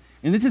saints.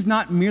 And this is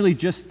not merely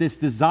just this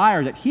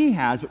desire that he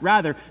has, but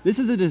rather this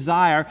is a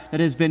desire that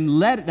has been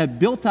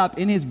built up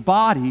in his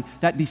body,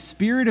 that the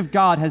Spirit of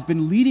God has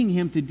been leading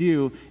him to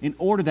do in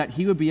order that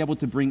he would be able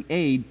to bring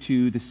aid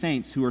to the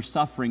saints who are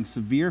suffering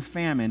severe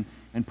famine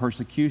and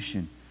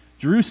persecution.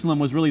 Jerusalem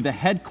was really the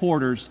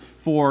headquarters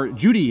for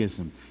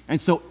Judaism.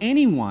 And so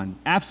anyone,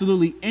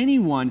 absolutely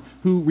anyone,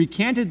 who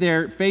recanted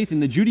their faith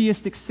in the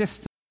Judaistic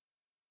system,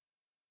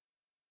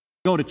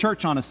 go to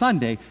church on a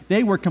Sunday,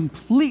 they were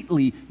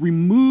completely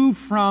removed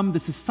from the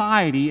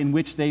society in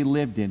which they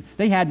lived in.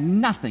 They had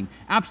nothing.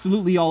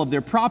 Absolutely all of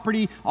their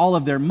property, all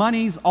of their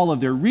monies, all of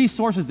their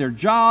resources, their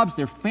jobs,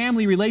 their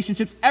family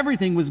relationships,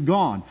 everything was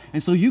gone.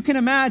 And so you can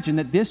imagine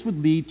that this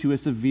would lead to a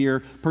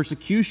severe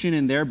persecution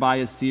and thereby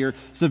a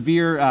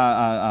severe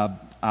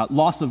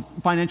loss of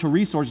financial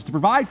resources to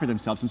provide for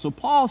themselves. And so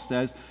Paul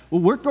says,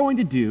 what we're going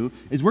to do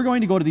is we're going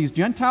to go to these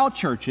Gentile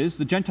churches.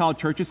 The Gentile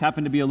churches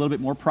happen to be a little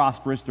bit more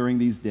prosperous during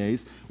these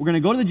days. We're going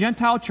to go to the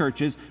Gentile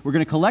churches. We're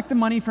going to collect the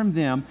money from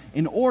them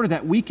in order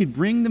that we could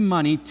bring the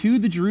money to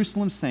the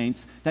Jerusalem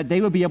saints, that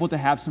they would be able to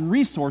have some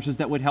resources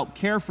that would help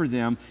care for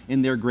them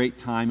in their great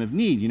time of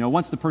need.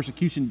 Once the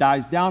persecution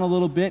dies down a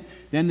little bit,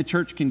 then the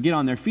church can get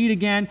on their feet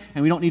again,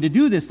 and we don't need to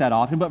do this that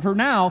often. But for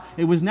now,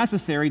 it was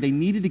necessary. They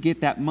needed to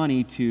get that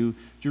money to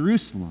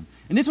Jerusalem.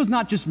 And this was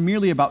not just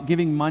merely about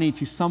giving money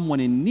to someone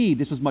in need.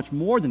 This was much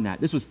more than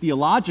that. This was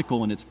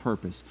theological in its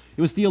purpose.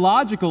 It was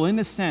theological in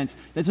the sense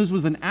that this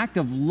was an act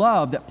of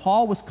love that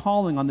Paul was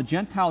calling on the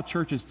Gentile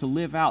churches to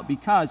live out,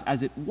 because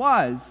as it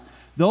was,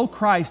 though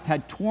Christ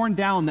had torn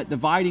down that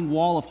dividing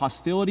wall of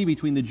hostility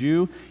between the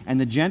Jew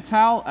and the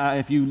Gentile,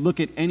 if you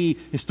look at any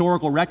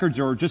historical records,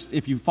 or just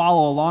if you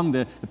follow along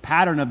the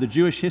pattern of the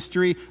Jewish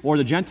history or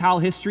the Gentile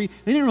history,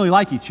 they didn't really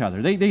like each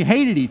other. They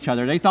hated each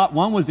other. They thought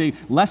one was a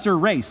lesser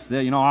race.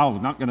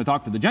 I'm not going to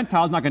talk to the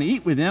Gentiles, not going to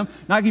eat with them,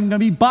 not even going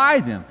to be by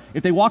them.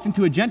 If they walked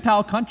into a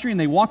Gentile country and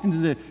they walked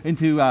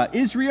into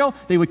Israel,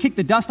 they would kick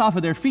the dust off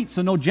of their feet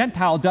so no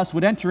Gentile dust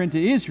would enter into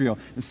Israel.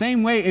 The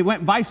same way it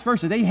went vice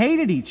versa. They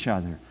hated each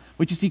other.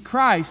 But you see,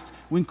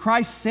 when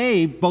Christ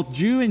saved both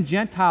Jew and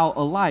Gentile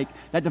alike,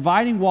 that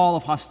dividing wall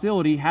of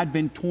hostility had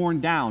been torn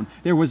down.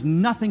 There was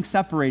nothing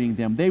separating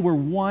them. They were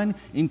one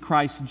in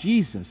Christ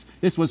Jesus.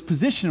 This was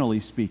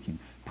positionally speaking.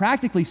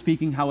 Practically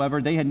speaking,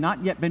 however, they had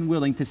not yet been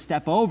willing to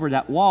step over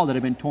that wall that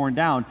had been torn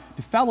down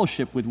to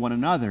fellowship with one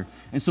another.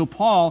 And so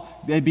Paul,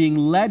 being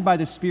led by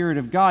the Spirit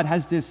of God,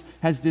 has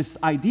this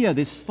idea,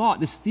 this thought,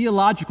 this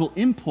theological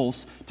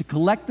impulse to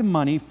collect the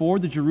money for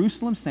the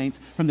Jerusalem saints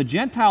from the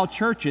Gentile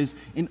churches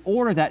in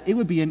order that it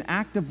would be an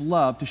act of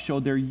love to show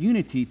their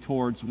unity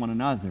towards one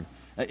another.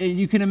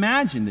 You can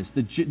imagine this.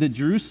 The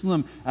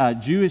Jerusalem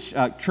Jewish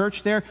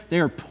church there, they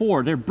are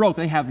poor, they're broke,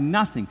 they have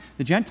nothing.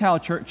 The Gentile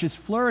church is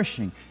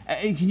flourishing.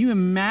 Can you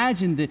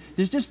imagine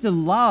there's just the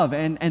love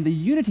and the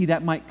unity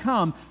that might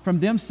come from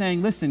them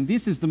saying, listen,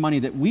 this is the money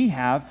that we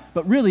have,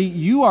 but really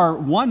you are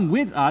one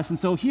with us, and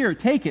so here,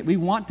 take it. We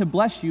want to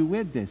bless you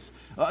with this.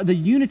 The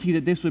unity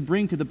that this would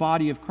bring to the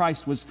body of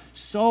Christ was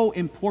so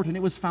important.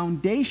 It was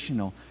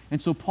foundational.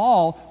 And so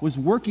Paul was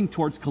working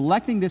towards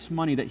collecting this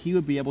money that he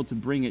would be able to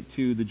bring it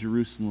to the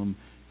Jerusalem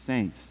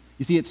saints.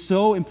 You see, it's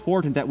so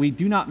important that we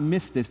do not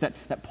miss this,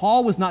 that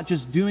Paul was not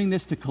just doing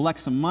this to collect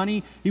some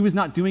money. He was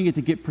not doing it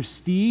to get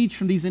prestige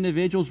from these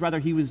individuals. Rather,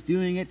 he was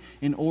doing it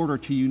in order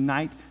to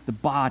unite the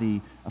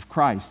body of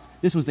Christ.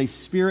 This was a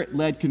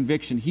Spirit-led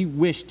conviction. He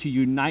wished to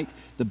unite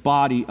the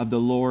body of the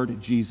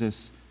Lord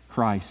Jesus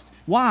Christ.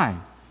 Why?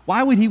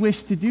 Why would he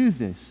wish to do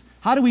this?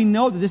 How do we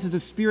know that this is a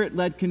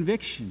Spirit-led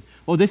conviction?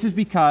 Well, this is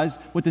because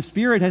what the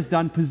Spirit has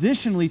done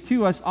positionally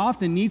to us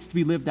often needs to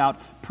be lived out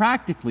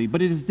practically,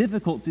 but it is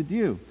difficult to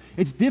do.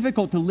 It's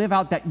difficult to live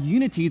out that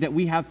unity that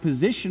we have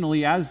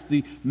positionally as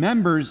the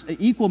members,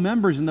 equal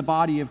members in the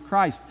body of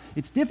Christ.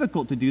 It's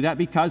difficult to do that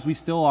because we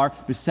still are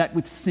beset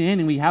with sin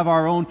and we have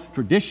our own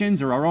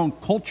traditions or our own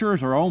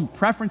cultures or our own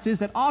preferences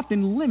that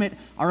often limit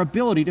our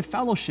ability to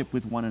fellowship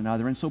with one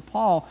another. And so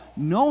Paul,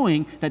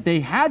 knowing that they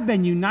had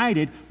been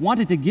united,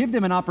 wanted to give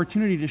them an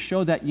opportunity to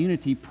show that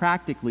unity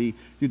practically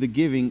through the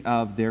giving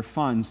of their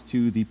funds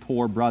to the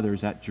poor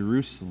brothers at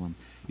Jerusalem.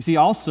 You see,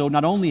 also,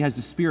 not only has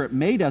the Spirit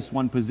made us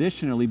one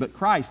positionally, but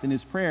Christ, in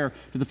his prayer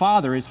to the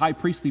Father, his high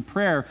priestly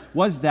prayer,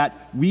 was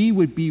that we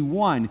would be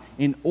one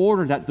in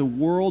order that the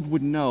world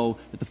would know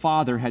that the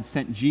Father had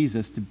sent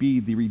Jesus to be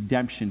the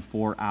redemption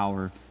for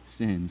our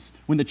sins.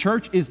 When the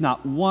church is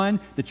not one,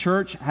 the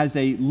church has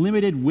a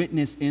limited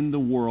witness in the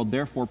world.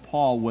 Therefore,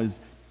 Paul was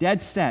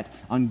dead set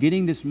on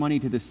getting this money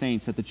to the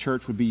saints that the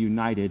church would be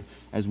united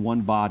as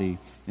one body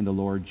in the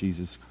Lord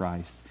Jesus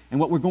Christ. And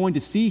what we're going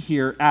to see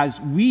here as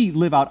we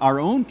live out our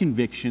own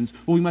convictions,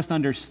 what we must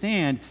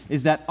understand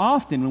is that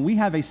often when we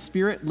have a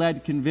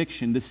Spirit-led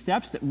conviction, the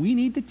steps that we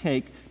need to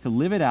take to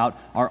live it out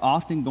are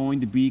often going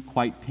to be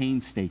quite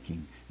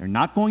painstaking. They're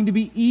not going to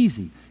be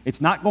easy. It's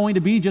not going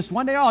to be just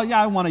one day, oh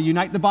yeah, I want to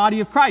unite the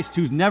body of Christ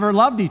who's never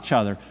loved each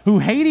other, who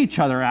hate each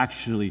other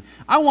actually.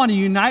 I want to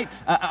unite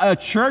a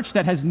church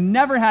that has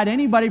never had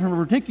anybody from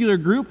a particular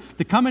group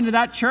to come into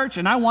that church,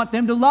 and I want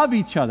them to love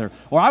each other.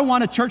 Or I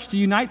want a church to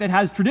unite that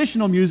has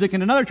traditional music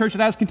and another church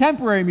that has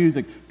contemporary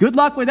music. Good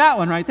luck with that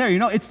one right there. You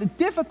know, it's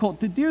difficult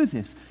to do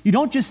this. You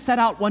don't just set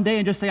out one day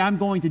and just say, I'm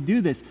going to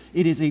do this.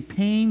 It is a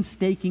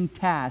painstaking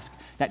task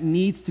that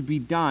needs to be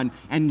done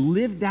and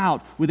lived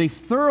out with a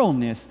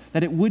thoroughness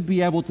that it would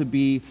be able to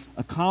be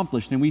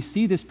accomplished. And we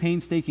see this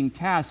painstaking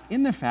task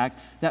in the fact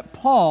that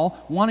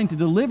Paul, wanting to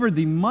deliver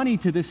the money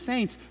to the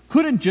saints,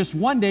 couldn't just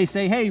one day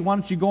say, hey, why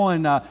don't you go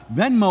and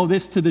Venmo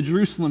this to the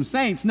Jerusalem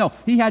saints? No,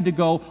 he had to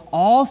go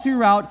all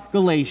throughout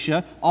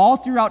Galatia, all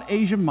throughout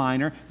Asia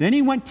Minor. Then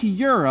he went to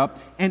Europe,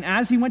 and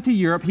as he went to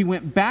Europe, he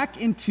went back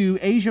into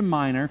Asia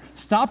Minor,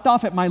 stopped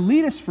off at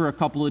Miletus for a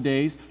couple of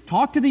days,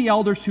 talked to the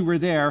elders who were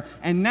there,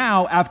 and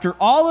now, after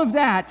all of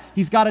that,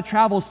 he's got to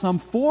travel some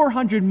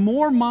 400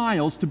 more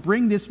miles to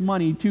bring this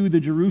money to the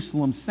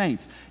Jerusalem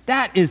saints.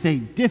 That is a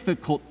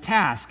difficult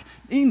task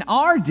in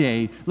our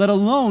day, let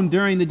alone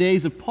during the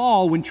days of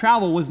Paul when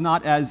travel was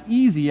not as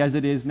easy as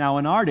it is now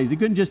in our days. He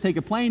couldn't just take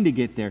a plane to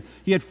get there.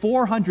 He had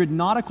 400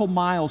 nautical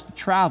miles to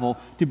travel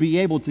to be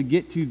able to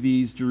get to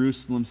these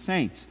Jerusalem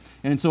saints.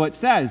 And so it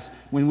says,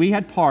 when we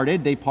had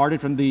parted, they parted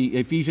from the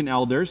Ephesian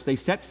elders, they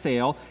set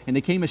sail, and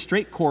they came a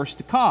straight course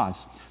to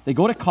Cos. They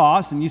go to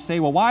Cos, and you say,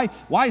 well, why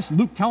is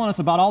Luke telling us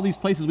about all these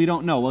places we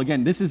don't know? Well,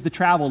 again, this is the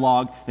travel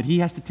log that he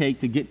has to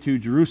take to get to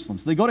Jerusalem.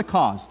 So they go to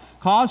Cos.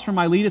 Cos from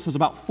Miletus was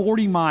about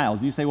 40 miles.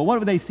 And you say, well, what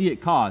would they see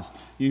at Cos?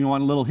 You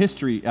want a little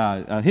history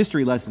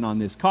lesson on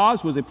this.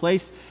 Cos was a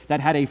place that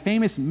had a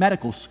famous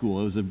medical school.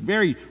 It was a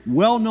very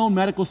well-known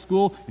medical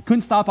school. It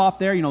couldn't stop off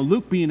there. You know,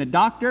 Luke being a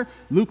doctor,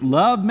 Luke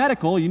loved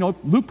medical. You know,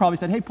 Luke probably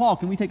said, hey, Paul,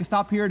 can we take a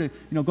stop here to,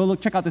 go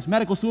check out this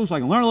medical school so I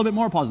can learn a little bit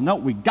more? Paul said, no,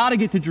 we got to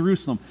get to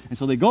Jerusalem. And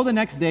so they go the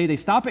next day. They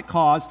stop at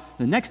Cos.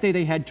 The next day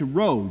they head to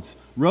Rhodes.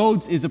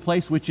 Rhodes is a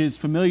place which is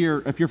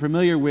familiar, if you're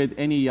familiar with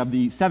any of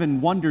the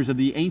 7 wonders of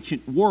the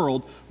ancient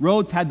world.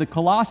 Rhodes had the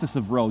Colossus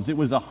of Rhodes. It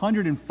was a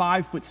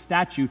 105-foot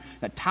statue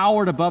that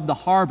towered above the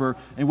harbor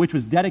and which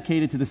was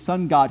dedicated to the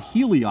sun god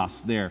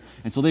Helios there.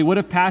 And so they would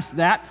have passed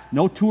that.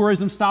 No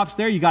tourism stops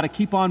there. You got to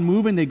keep on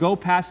moving. They go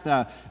past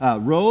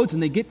Rhodes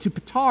and they get to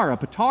Patara.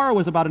 Patara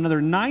was about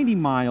another 90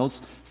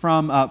 miles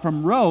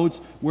from Rhodes,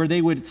 where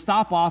they would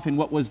stop off in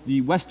what was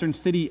the western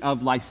city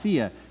of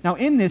Lycia. Now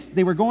in this,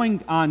 they were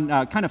going on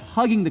kind of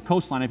hugging the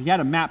coastline. If you had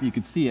a map, you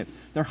could see it.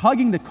 They're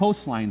hugging the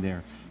coastline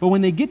there. But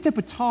when they get to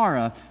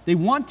Patara, they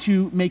want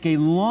to make a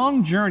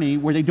long journey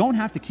where they don't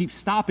have to keep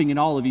stopping in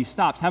all of these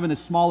stops. Having a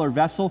smaller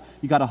vessel,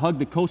 you got to hug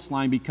the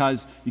coastline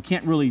because you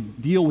can't really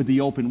deal with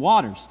the open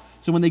waters.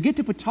 So when they get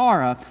to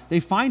Patara, they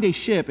find a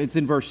ship, it's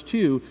in verse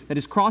 2, that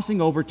is crossing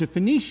over to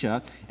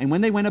Phoenicia. And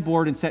when they went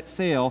aboard and set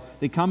sail,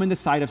 they come in the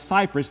sight of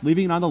Cyprus.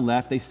 Leaving it on the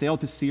left, they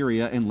sailed to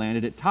Syria and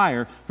landed at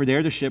Tyre, for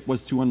there the ship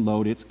was to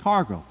unload its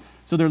cargo.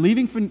 So they're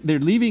leaving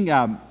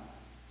Phoenicia,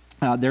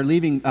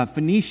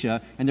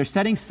 and they're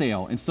setting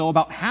sail. And so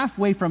about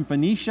halfway from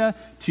Phoenicia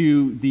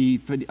to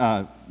the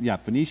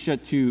Phoenicia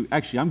to,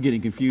 actually I'm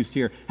getting confused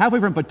here. Halfway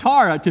from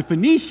Patara to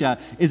Phoenicia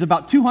is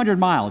about 200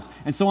 miles.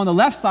 And so on the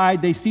left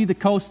side, they see the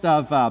coast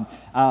of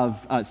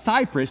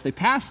Cyprus. They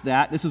pass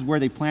that. This is where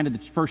they planted the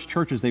first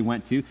churches they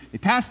went to. They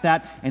pass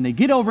that, and they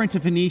get over into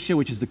Phoenicia,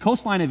 which is the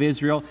coastline of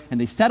Israel, and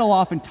they settle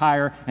off in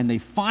Tyre, and they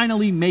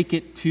finally make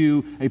it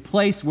to a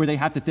place where they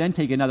have to then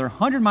take another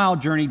 100-mile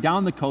journey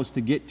down the coast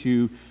to get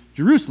to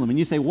Jerusalem. And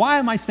you say, why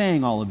am I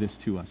saying all of this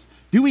to us?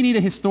 Do we need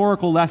a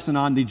historical lesson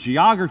on the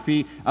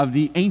geography of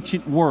the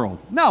ancient world?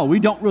 No, we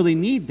don't really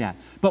need that.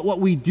 But what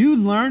we do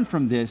learn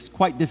from this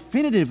quite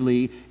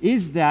definitively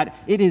is that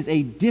it is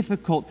a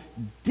difficult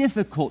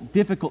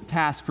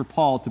task for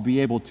Paul to be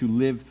able to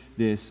live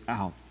this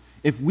out.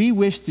 If we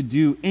wish to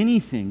do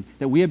anything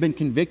that we have been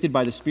convicted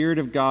by the Spirit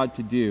of God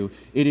to do,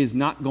 it is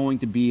not going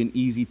to be an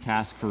easy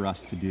task for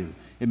us to do.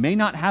 It may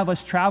not have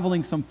us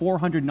traveling some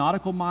 400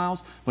 nautical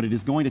miles, but it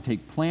is going to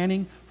take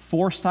planning,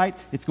 foresight.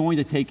 It's going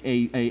to take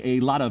a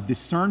lot of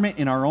discernment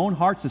in our own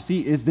hearts to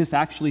see, is this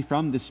actually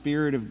from the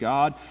Spirit of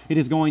God? It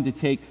is going to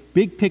take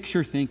big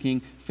picture thinking,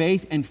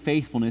 faith and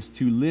faithfulness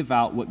to live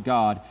out what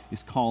God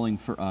is calling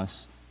for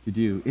us to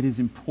do. It is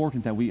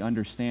important that we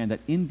understand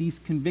that in these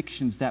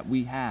convictions that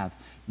we have,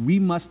 we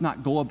must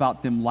not go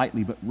about them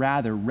lightly, but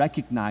rather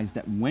recognize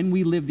that when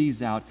we live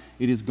these out,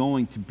 it is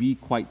going to be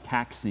quite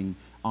taxing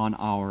on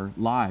our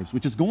lives,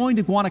 which is going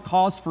to want to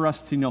cause for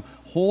us to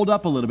hold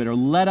up a little bit or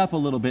let up a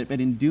little bit, but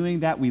in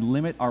doing that, we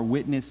limit our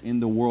witness in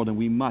the world, and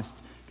we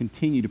must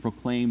continue to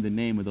proclaim the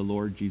name of the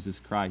Lord Jesus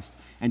Christ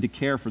and to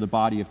care for the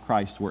body of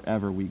Christ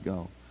wherever we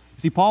go.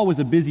 See, Paul was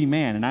a busy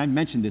man, and I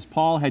mentioned this.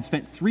 Paul had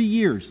spent 3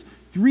 years,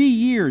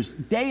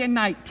 day and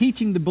night,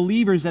 teaching the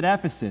believers at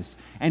Ephesus.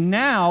 And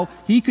now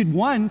he could,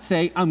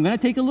 say, I'm going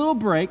to take a little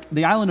break.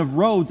 The island of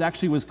Rhodes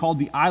actually was called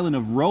the Island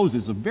of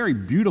Roses, a very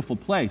beautiful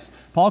place.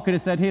 Paul could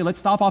have said, hey,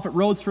 let's stop off at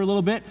Rhodes for a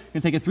little bit.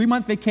 Going to take a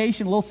 3-month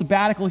vacation, a little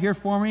sabbatical here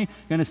for me.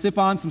 Going to sip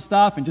on some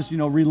stuff and just,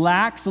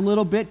 relax a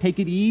little bit, take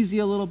it easy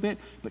a little bit.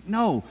 But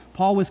no,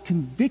 Paul was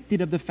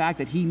convicted of the fact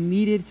that he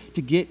needed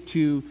to get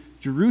to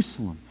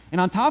Jerusalem. And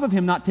on top of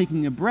him not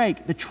taking a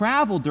break, the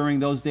travel during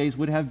those days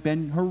would have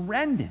been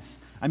horrendous.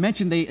 I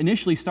mentioned they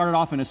initially started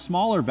off in a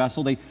smaller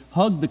vessel. They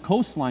hugged the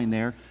coastline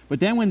there.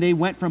 But then when they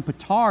went from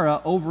Patara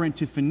over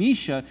into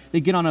Phoenicia, they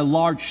get on a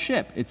large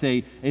ship. It's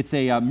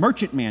a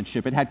merchantman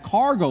ship. It had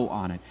cargo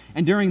on it.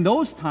 And during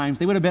those times,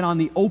 they would have been on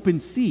the open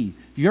sea.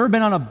 If you've ever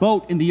been on a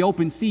boat in the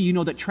open sea, you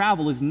know that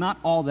travel is not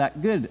all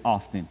that good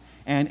often.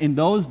 And in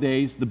those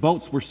days, the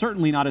boats were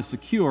certainly not as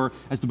secure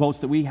as the boats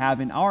that we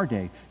have in our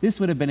day. This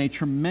would have been a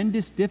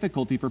tremendous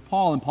difficulty for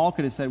Paul. And Paul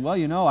could have said, well,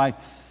 I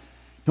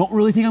don't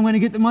really think I'm going to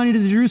get the money to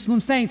the Jerusalem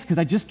saints because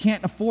I just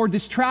can't afford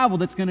this travel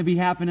that's going to be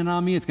happening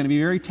on me. It's going to be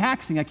very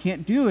taxing. I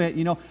can't do it.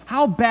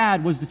 How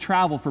bad was the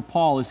travel for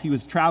Paul as he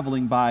was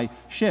traveling by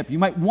ship? You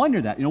might wonder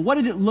that. What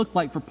did it look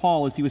like for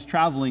Paul as he was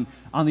traveling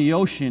on the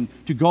ocean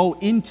to go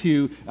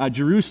into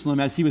Jerusalem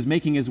as he was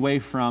making his way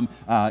from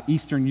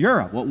Eastern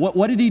Europe?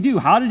 What did he do?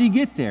 How did he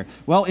get there?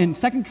 Well, in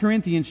 2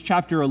 Corinthians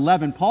chapter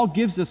 11, Paul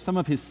gives us some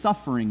of his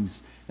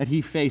sufferings that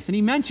he faced. And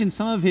he mentioned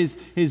some of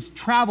his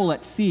travel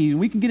at sea, and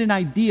we can get an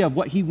idea of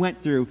what he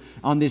went through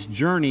on this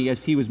journey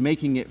as he was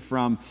making it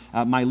from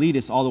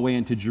Miletus all the way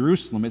into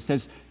Jerusalem. It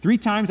says, 3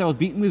 times I was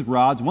beaten with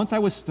rods, once I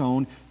was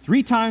stoned,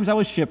 3 times I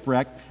was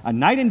shipwrecked, a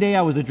night and day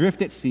I was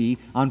adrift at sea,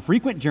 on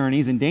frequent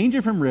journeys, in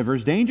danger from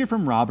rivers, danger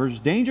from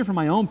robbers, danger from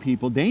my own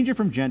people, danger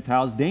from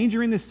Gentiles,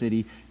 danger in the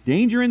city,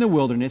 danger in the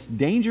wilderness,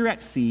 danger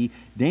at sea,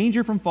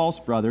 danger from false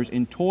brothers,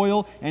 in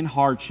toil and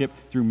hardship,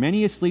 through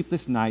many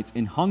sleepless nights,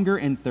 in hunger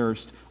and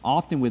thirst,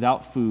 often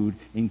without food,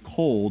 in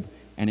cold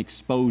and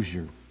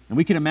exposure. And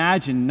we can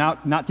imagine,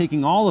 not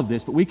taking all of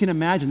this, but we can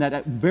imagine that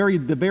at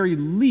the very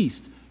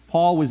least,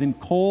 Paul was in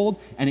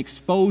cold and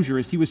exposure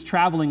as he was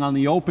traveling on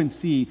the open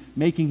sea,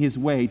 making his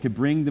way to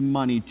bring the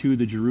money to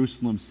the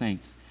Jerusalem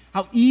saints.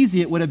 How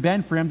easy it would have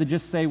been for him to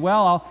just say,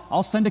 well,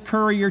 I'll send a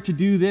courier to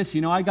do this.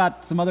 I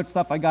got some other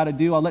stuff I got to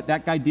do. I'll let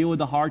that guy deal with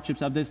the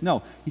hardships of this.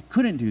 No, he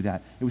couldn't do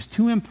that. It was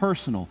too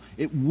impersonal.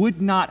 It would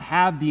not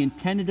have the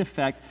intended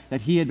effect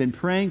that he had been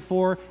praying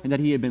for and that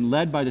he had been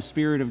led by the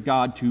Spirit of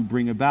God to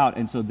bring about.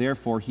 And so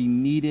therefore, he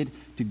needed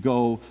to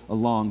go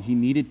along. He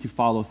needed to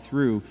follow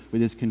through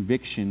with his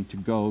conviction to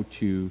go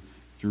to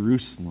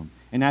Jerusalem.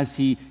 And as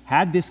he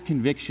had this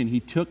conviction, he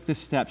took the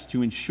steps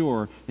to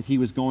ensure that he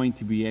was going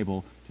to be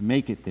able to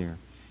make it there.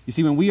 You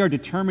see, when we are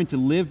determined to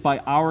live by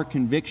our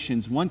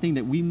convictions, one thing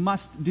that we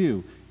must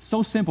do,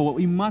 so simple, but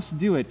we must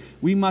do it,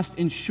 we must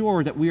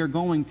ensure that we are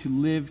going to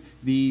live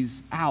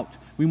these out.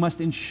 We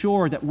must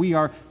ensure that we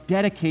are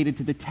dedicated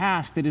to the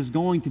task that is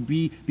going to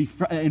be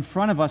in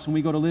front of us when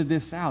we go to live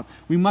this out.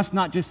 We must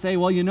not just say,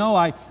 well,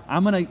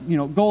 I'm going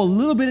to go a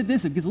little bit at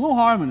this. It gets a little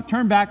hard. I'm going to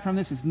turn back from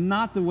this. It's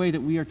not the way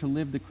that we are to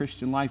live the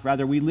Christian life.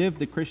 Rather, we live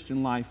the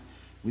Christian life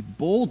with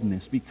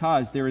boldness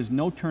because there is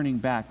no turning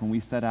back when we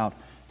set out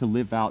to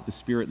live out the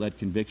Spirit-led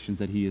convictions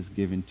that he has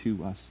given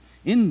to us.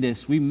 In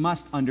this, we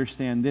must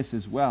understand this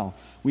as well.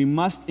 We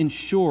must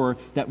ensure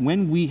that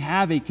when we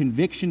have a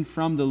conviction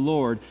from the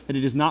Lord, that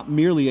it is not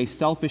merely a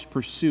selfish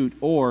pursuit,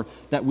 or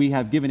that we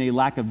have given a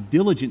lack of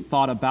diligent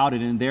thought about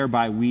it and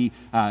thereby we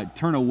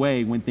turn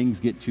away when things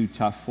get too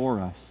tough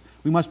for us.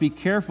 We must be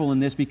careful in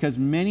this because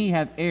many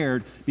have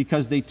erred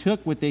because they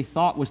took what they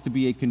thought was to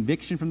be a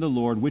conviction from the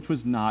Lord, which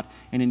was not,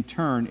 and in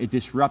turn it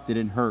disrupted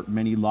and hurt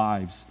many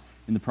lives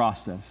in the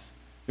process.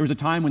 There was a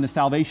time when the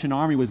Salvation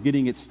Army was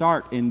getting its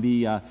start in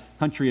the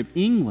country of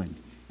England,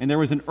 and there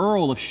was an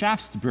Earl of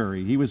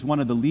Shaftesbury. He was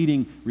one of the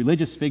leading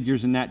religious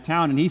figures in that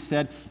town, and he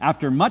said,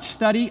 "After much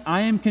study,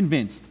 I am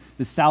convinced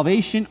the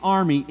Salvation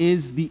Army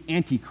is the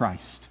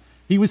Antichrist."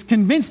 He was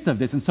convinced of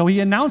this, and so he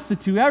announced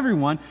it to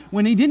everyone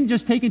when he didn't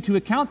just take into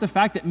account the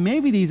fact that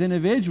maybe these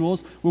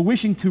individuals were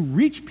wishing to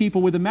reach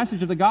people with the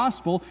message of the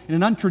gospel in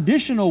an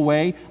untraditional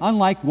way,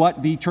 unlike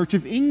what the Church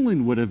of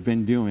England would have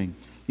been doing.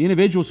 The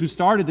individuals who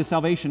started the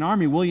Salvation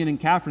Army, William and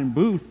Catherine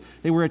Booth,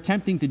 they were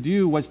attempting to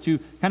do was to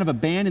kind of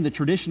abandon the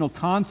traditional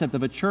concept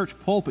of a church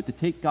pulpit to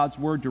take God's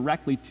word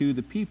directly to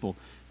the people.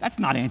 That's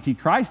not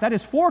Antichrist, that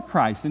is for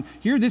Christ. And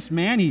here this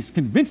man, he's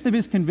convinced of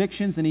his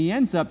convictions, and he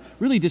ends up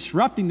really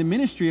disrupting the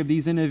ministry of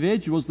these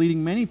individuals,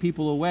 leading many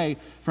people away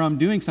from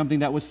doing something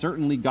that was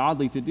certainly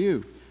godly to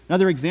do.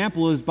 Another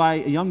example is by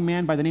a young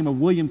man by the name of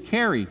William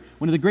Carey,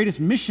 one of the greatest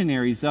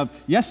missionaries of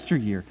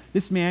yesteryear.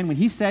 This man, when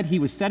he said he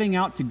was setting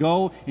out to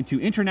go into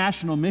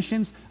international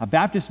missions, a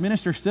Baptist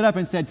minister stood up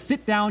and said,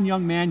 "Sit down,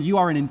 young man, you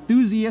are an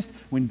enthusiast.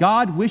 When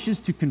God wishes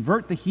to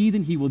convert the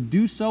heathen, he will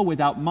do so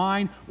without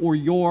mine or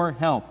your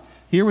help."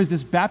 Here was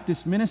this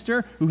Baptist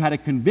minister who had a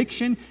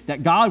conviction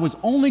that God was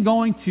only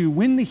going to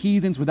win the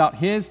heathens without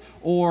his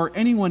or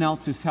anyone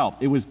else's help.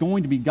 It was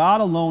going to be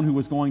God alone who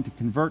was going to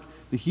convert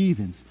the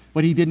heathens.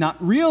 But he did not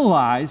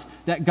realize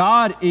that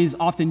God is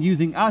often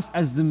using us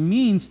as the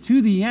means to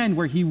the end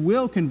where he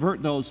will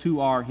convert those who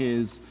are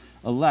his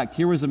elect.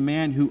 Here was a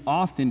man who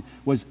often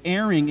was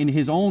erring in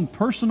his own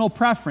personal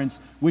preference,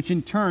 which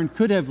in turn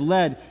could have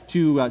led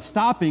to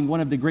stopping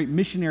one of the great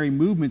missionary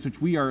movements which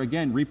we are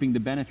again reaping the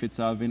benefits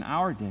of in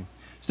our day.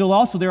 Still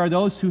also, there are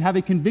those who have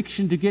a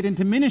conviction to get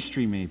into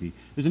ministry maybe.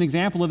 There's an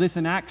example of this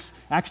in Acts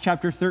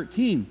chapter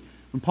 13.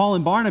 When Paul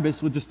and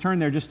Barnabas, we'll just turn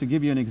there just to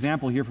give you an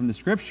example here from the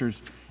Scriptures.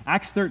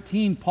 Acts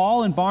 13,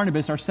 Paul and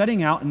Barnabas are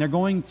setting out and they're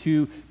going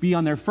to be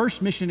on their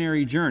first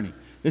missionary journey.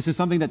 This is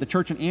something that the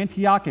church in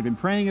Antioch had been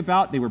praying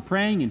about. They were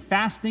praying and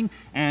fasting,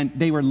 and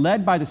they were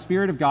led by the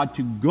Spirit of God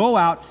to go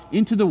out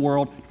into the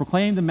world to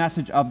proclaim the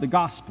message of the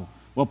gospel.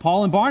 Well,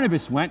 Paul and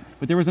Barnabas went,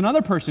 but there was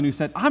another person who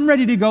said, "I'm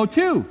ready to go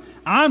too.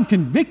 I'm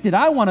convicted.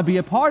 I want to be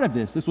a part of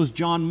this." This was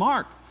John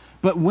Mark.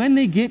 But when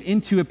they get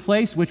into a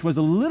place which was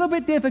a little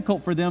bit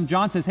difficult for them,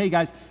 John says, "Hey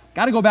guys,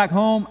 got to go back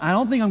home. I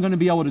don't think I'm going to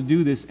be able to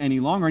do this any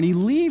longer." And he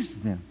leaves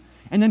them.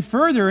 And then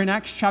further in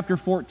Acts chapter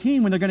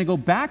 14, when they're going to go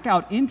back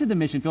out into the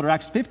mission field, or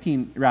Acts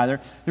 15 rather,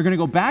 they're going to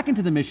go back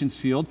into the missions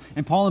field,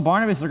 and Paul and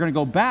Barnabas are going to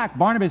go back.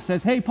 Barnabas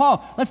says, "Hey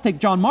Paul, let's take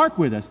John Mark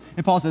with us."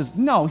 And Paul says,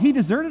 "No, he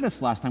deserted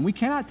us last time. We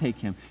cannot take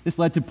him." This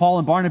led to Paul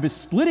and Barnabas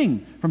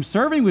splitting from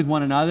serving with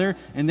one another,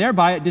 and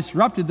thereby it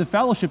disrupted the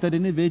fellowship that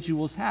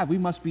individuals have. We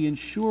must be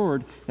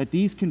ensured that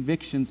these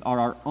convictions are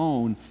our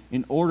own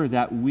in order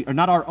that we, or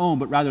not our own,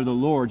 but rather the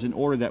Lord's, in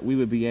order that we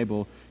would be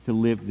able to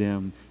live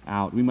them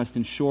out. We must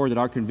ensure that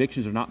our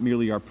convictions are not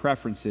merely our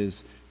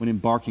preferences when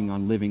embarking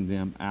on living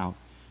them out.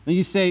 Now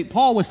you say,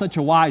 Paul was such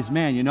a wise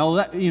man,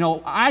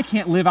 I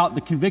can't live out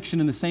the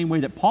conviction in the same way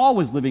that Paul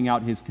was living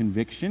out his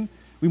conviction.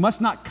 We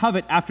must not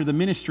covet after the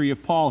ministry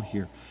of Paul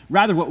here.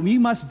 Rather, what we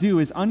must do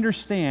is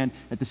understand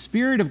that the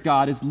Spirit of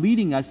God is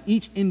leading us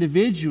each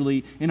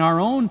individually in our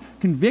own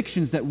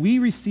convictions that we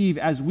receive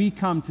as we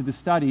come to the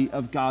study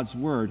of God's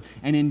Word.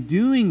 And in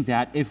doing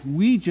that, if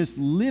we just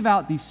live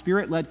out these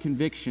Spirit-led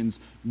convictions,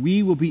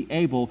 we will be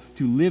able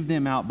to live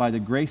them out by the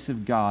grace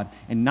of God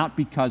and not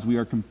because we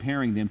are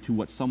comparing them to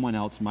what someone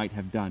else might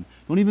have done.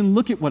 Don't even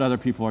look at what other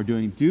people are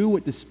doing. Do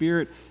what the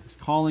Spirit is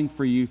calling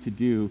for you to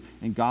do,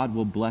 and God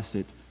will bless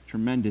it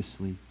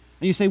tremendously.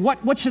 And you say,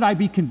 what should I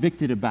be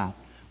convicted about?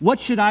 What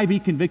should I be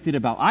convicted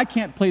about? I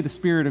can't play the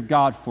Spirit of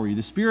God for you.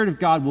 The Spirit of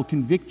God will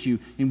convict you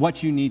in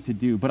what you need to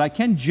do. But I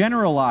can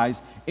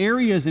generalize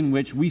areas in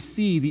which we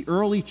see the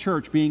early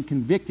church being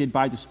convicted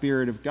by the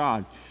Spirit of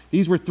God.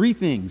 These were three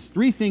things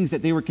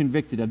that they were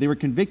convicted of. They were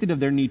convicted of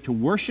their need to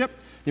worship,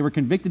 they were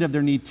convicted of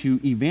their need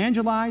to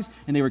evangelize,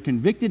 and they were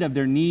convicted of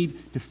their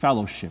need to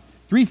fellowship.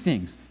 Three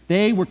things.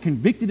 They were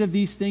convicted of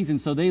these things,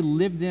 and so they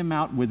lived them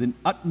out with an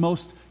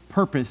utmost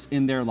purpose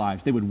in their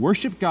lives. They would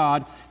worship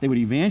God, they would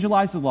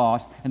evangelize the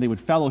lost, and they would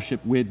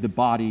fellowship with the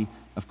body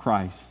of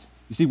Christ.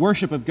 You see,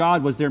 worship of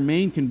God was their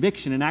main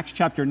conviction. In Acts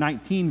chapter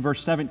 19,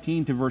 verse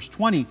 17 to verse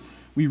 20,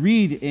 we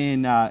read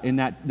in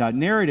that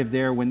narrative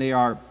there when they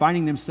are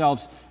finding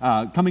themselves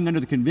coming under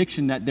the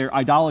conviction that their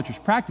idolatrous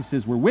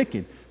practices were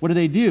wicked. What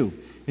do?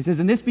 It says,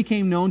 "And this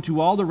became known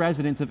to all the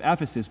residents of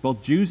Ephesus,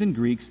 both Jews and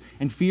Greeks,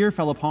 and fear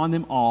fell upon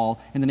them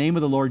all, and the name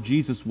of the Lord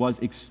Jesus was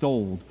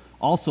extolled.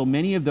 Also,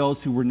 many of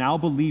those who were now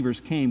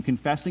believers came,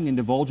 confessing and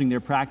divulging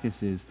their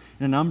practices.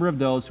 And a number of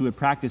those who had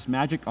practiced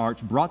magic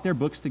arts brought their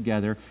books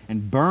together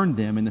and burned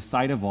them in the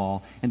sight of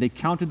all. And they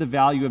counted the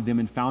value of them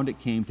and found it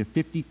came to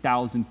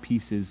 50,000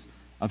 pieces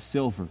of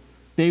silver.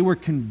 They were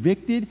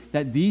convicted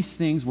that these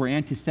things were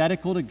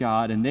antithetical to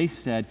God, and they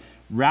said,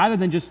 rather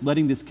than just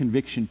letting this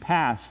conviction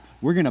pass,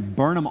 we're going to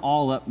burn them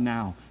all up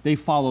now. They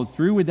followed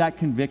through with that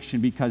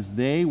conviction because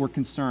they were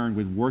concerned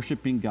with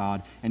worshiping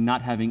God and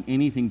not having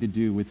anything to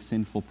do with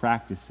sinful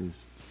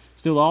practices.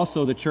 Still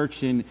also, the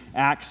church in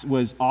Acts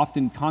was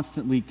often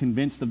constantly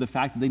convinced of the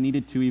fact that they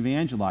needed to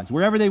evangelize.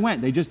 Wherever they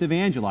went, they just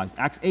evangelized.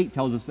 Acts 8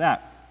 tells us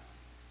that.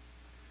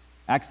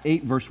 Acts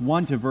 8, verse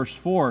 1 to verse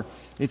 4,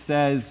 it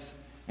says,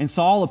 "And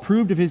Saul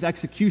approved of his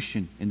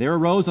execution. And there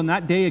arose on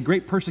that day a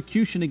great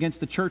persecution against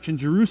the church in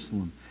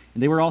Jerusalem.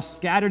 And they were all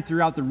scattered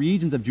throughout the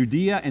regions of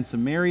Judea and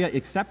Samaria,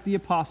 except the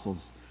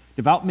apostles.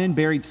 Devout men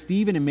buried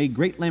Stephen and made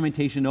great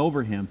lamentation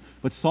over him.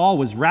 But Saul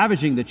was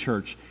ravaging the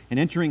church, and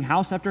entering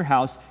house after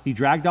house, he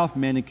dragged off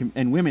men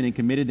and women and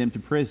committed them to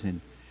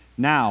prison.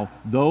 Now,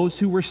 those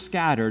who were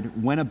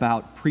scattered went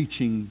about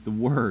preaching the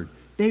word."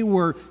 They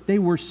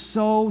were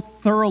so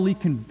thoroughly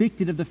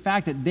convicted of the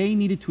fact that they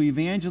needed to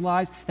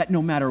evangelize that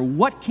no matter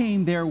what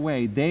came their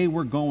way, they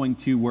were going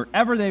to,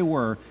 wherever they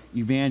were,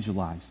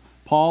 evangelize.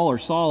 Paul or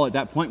Saul at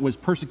that point was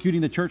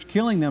persecuting the church,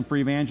 killing them for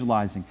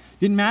evangelizing.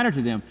 Didn't matter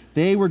to them.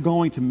 They were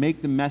going to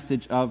make the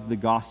message of the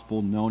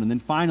gospel known. And then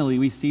finally,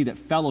 we see that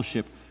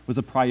fellowship was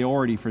a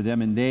priority for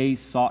them, and they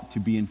sought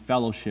to be in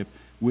fellowship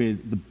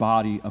with the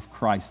body of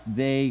Christ.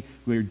 They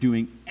were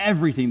doing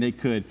everything they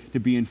could to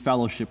be in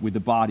fellowship with the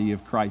body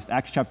of Christ.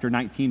 Acts chapter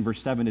 19,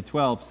 verse 7 to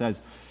 12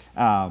 says,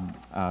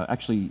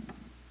 actually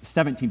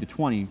 17 to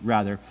 20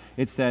 rather,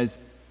 it says,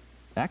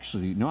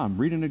 actually, no, I'm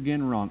reading it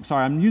again wrong.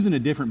 Sorry, I'm using a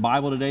different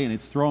Bible today and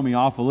it's throwing me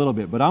off a little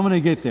bit, but I'm going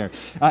to get there.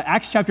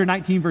 Acts chapter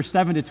 19, verse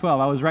 7 to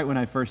 12, I was right when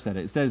I first said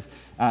it. It says,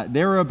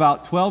 there were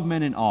about 12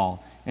 men in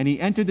all, and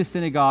he entered the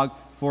synagogue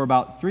for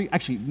about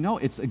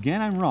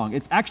I'm wrong.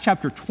 It's Acts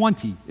chapter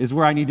 20 is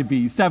where I need to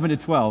be, 7 to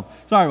 12.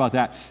 Sorry about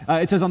that.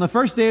 It says, on the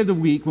first day of the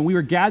week, when we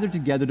were gathered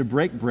together to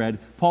break bread,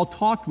 Paul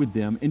talked with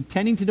them,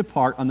 intending to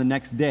depart on the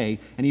next day,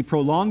 and he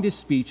prolonged his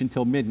speech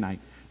until midnight.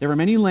 There were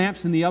many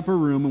lamps in the upper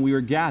room when we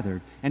were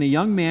gathered, and a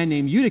young man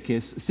named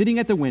Eutychus, sitting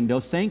at the window,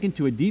 sank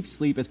into a deep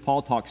sleep as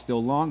Paul talked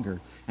still longer.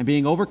 And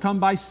being overcome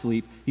by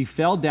sleep, he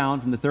fell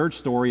down from the third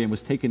story and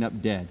was taken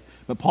up dead.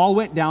 But Paul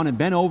went down and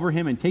bent over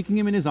him, and taking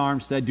him in his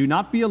arms, said, "Do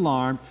not be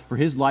alarmed, for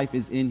his life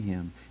is in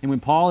him." And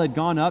when Paul had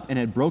gone up and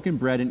had broken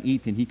bread and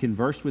eaten, he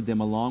conversed with them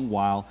a long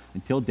while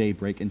until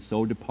daybreak, and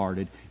so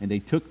departed. And they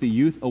took the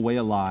youth away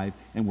alive,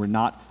 and were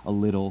not a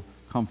little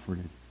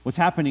comforted. What's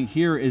happening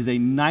here is a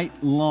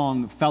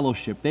night-long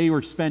fellowship. They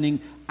were spending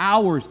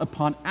hours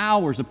upon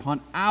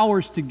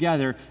hours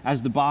together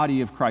as the body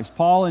of Christ.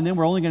 Paul and them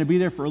were only going to be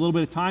there for a little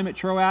bit of time at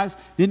Troas.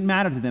 Didn't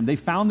matter to them. They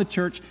found the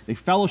church. They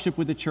fellowshiped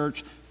with the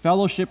church.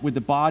 Fellowship with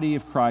the body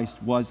of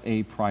Christ was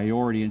a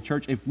priority. And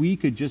church, if we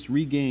could just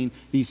regain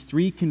these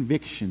three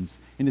convictions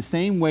in the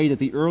same way that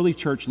the early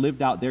church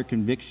lived out their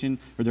conviction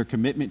or their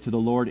commitment to the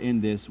Lord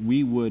in this,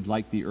 we would,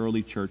 like the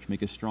early church,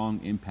 make a strong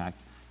impact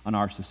on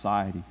our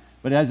society.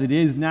 But as it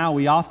is now,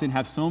 we often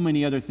have so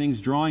many other things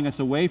drawing us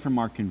away from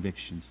our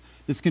convictions.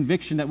 This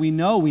conviction that we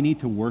know we need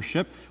to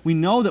worship, we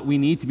know that we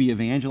need to be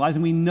evangelized,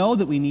 and we know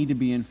that we need to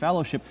be in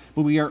fellowship,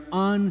 but we are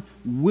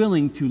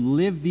unwilling to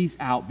live these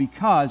out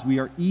because we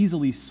are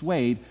easily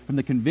swayed from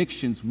the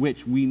convictions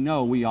which we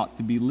know we ought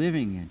to be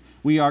living in.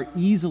 We are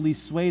easily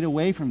swayed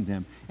away from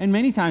them. And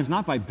many times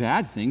not by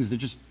bad things, they're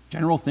just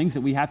general things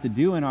that we have to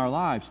do in our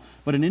lives.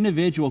 But an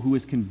individual who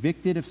is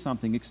convicted of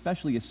something,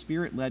 especially a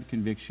spirit-led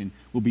conviction,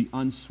 will be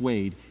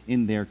unswayed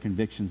in their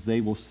convictions.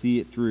 They will see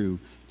it through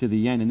to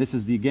the end. And this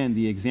is, again,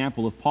 the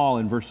example of Paul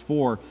in verse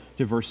 4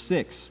 to verse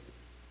 6.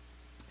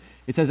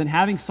 It says, "And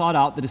having sought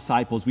out the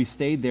disciples, we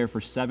stayed there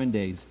for 7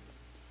 days."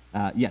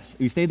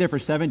 We stayed there for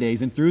 7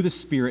 days, and through the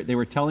Spirit they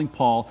were telling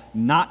Paul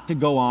not to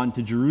go on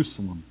to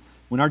Jerusalem.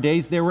 When our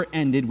days there were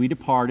ended, we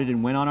departed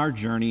and went on our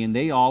journey, and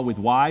they all, with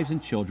wives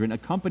and children,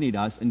 accompanied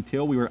us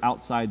until we were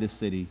outside the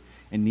city.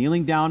 And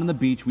kneeling down on the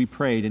beach, we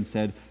prayed and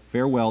said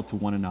farewell to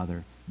one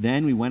another.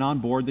 Then we went on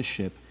board the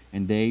ship,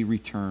 and they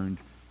returned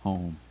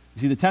home.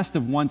 You see, the test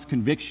of one's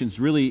convictions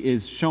really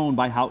is shown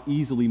by how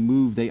easily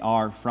moved they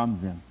are from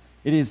them.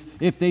 It is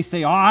if they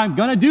say, "Oh, I'm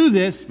going to do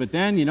this," but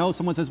then,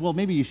 someone says, "Well,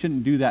 maybe you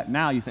shouldn't do that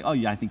now." You say, "Oh,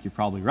 yeah, I think you're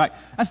probably right."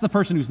 That's the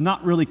person who's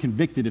not really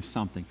convicted of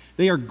something.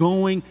 They are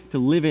going to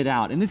live it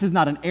out. And this is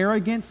not an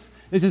arrogance.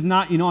 This is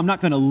not, I'm not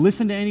going to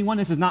listen to anyone.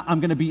 This is not, I'm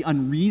going to be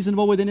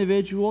unreasonable with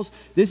individuals.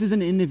 This is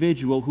an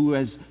individual who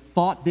has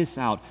thought this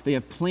out. They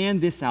have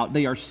planned this out.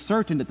 They are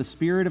certain that the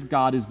Spirit of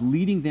God is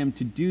leading them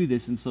to do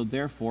this, and so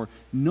therefore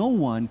no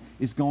one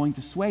is going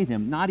to sway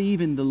them, not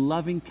even the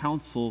loving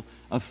counsel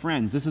of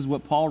friends. This is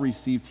what Paul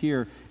received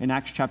here in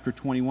Acts chapter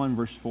 21,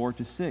 verse 4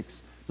 to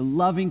 6. The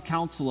loving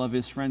counsel of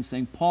his friends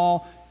saying,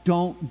 "Paul,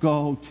 don't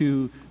go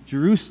to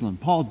Jerusalem.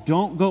 Paul,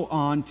 don't go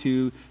on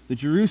to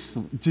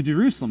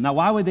Jerusalem. Now,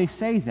 why would they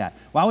say that?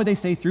 Why would they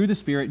say through the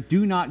Spirit,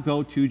 do not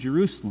go to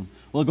Jerusalem?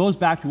 Well, it goes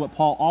back to what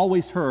Paul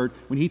always heard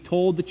when he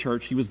told the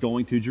church he was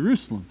going to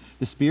Jerusalem.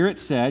 The Spirit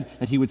said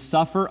that he would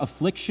suffer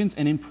afflictions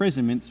and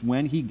imprisonments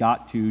when he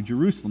got to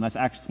Jerusalem. That's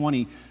Acts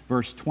 20,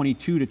 verse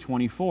 22 to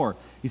 24.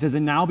 He says,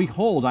 and now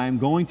behold, I am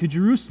going to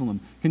Jerusalem,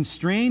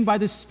 constrained by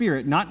the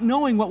Spirit, not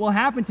knowing what will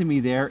happen to me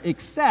there,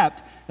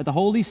 except that the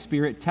Holy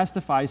Spirit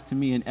testifies to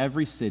me in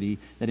every city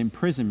that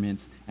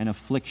imprisonments and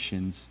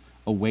afflictions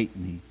await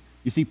me.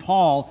 You see,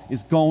 Paul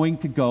is going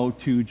to go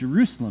to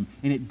Jerusalem,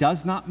 and it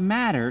does not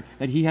matter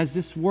that he has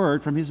this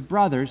word from his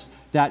brothers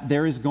that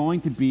there is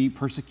going to be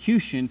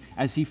persecution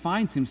as he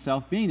finds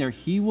himself being there.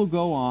 He will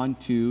go on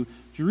to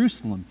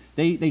Jerusalem.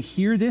 They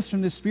hear this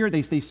from the Spirit.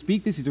 They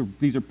speak this.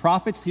 These are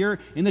prophets here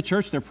in the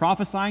church. They're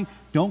prophesying,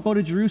 don't go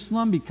to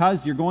Jerusalem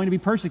because you're going to be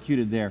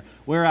persecuted there.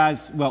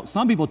 Whereas, well,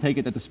 some people take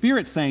it that the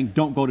Spirit's saying,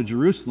 don't go to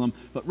Jerusalem,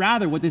 but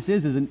rather what this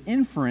is an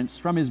inference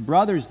from his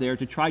brothers there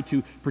to try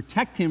to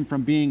protect him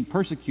from being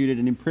persecuted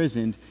and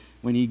imprisoned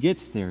when he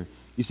gets there.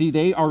 You see,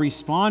 they are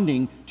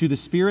responding to the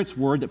Spirit's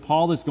word that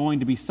Paul is going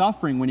to be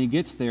suffering when he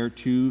gets there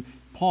to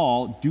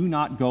Paul, do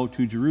not go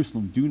to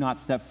Jerusalem. Do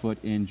not step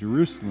foot in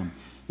Jerusalem.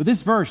 But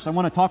this verse, I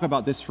want to talk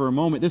about this for a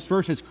moment. This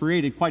verse has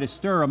created quite a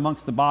stir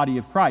amongst the body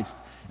of Christ,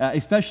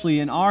 especially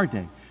in our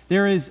day.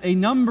 There is a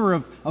number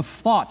of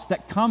thoughts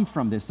that come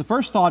from this. The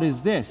first thought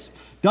is this: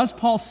 does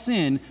Paul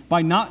sin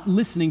by not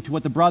listening to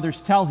what the brothers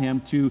tell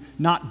him to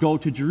not go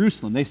to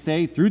Jerusalem? They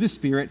say, through the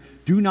Spirit,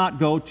 do not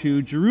go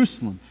to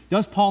Jerusalem.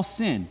 Does Paul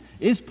sin?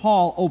 Is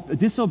Paul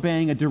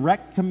disobeying a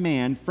direct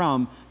command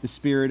from the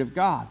Spirit of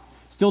God?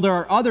 Still, there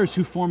are others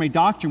who form a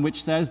doctrine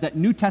which says that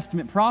New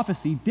Testament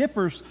prophecy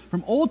differs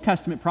from Old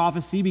Testament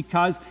prophecy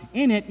because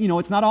in it,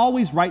 it's not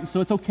always right, and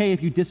so it's okay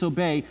if you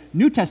disobey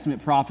New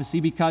Testament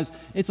prophecy because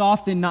it's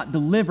often not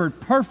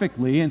delivered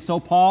perfectly, and so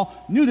Paul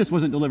knew this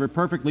wasn't delivered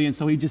perfectly, and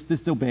so he just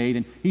disobeyed,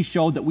 and he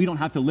showed that we don't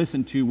have to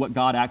listen to what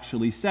God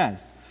actually says.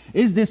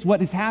 Is this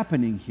what is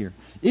happening here?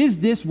 Is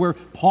this where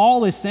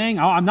Paul is saying,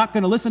 I'm not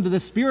going to listen to the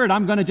Spirit,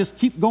 I'm going to just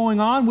keep going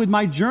on with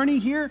my journey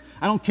here?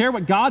 I don't care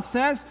what God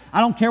says,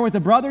 I don't care what the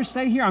brothers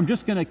say here, I'm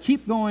just going to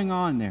keep going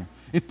on there.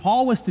 If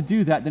Paul was to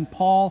do that, then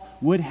Paul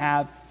would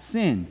have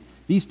sinned.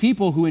 These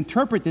people who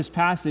interpret this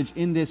passage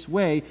in this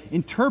way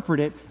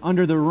interpret it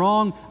under the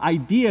wrong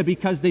idea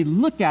because they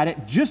look at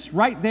it just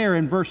right there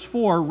in verse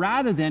 4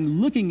 rather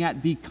than looking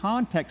at the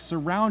context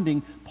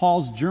surrounding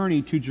Paul's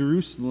journey to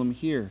Jerusalem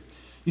here.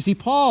 You see,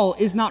 Paul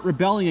is not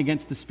rebelling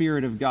against the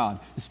Spirit of God.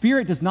 The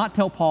Spirit does not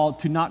tell Paul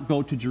to not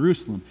go to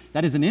Jerusalem.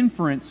 That is an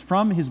inference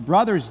from his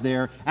brothers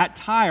there at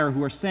Tyre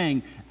who are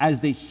saying,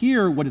 as they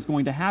hear what is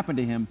going to happen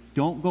to him,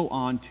 don't go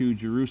on to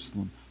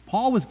Jerusalem.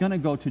 Paul was going to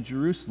go to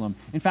Jerusalem.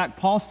 In fact,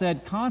 Paul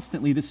said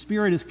constantly the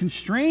Spirit is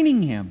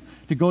constraining him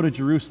to go to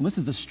Jerusalem. This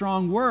is a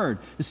strong word.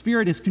 The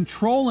Spirit is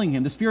controlling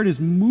him. The Spirit is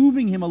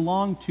moving him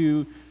along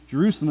to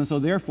Jerusalem. And so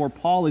therefore,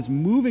 Paul is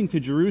moving to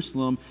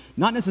Jerusalem,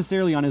 not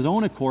necessarily on his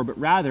own accord, but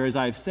rather, as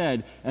I've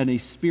said, in a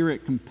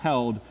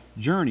Spirit-compelled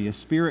journey. A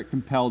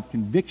Spirit-compelled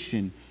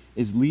conviction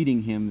is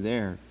leading him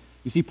there.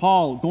 You see,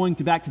 Paul,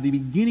 back to the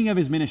beginning of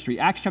his ministry,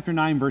 Acts chapter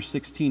 9, verse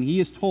 16, he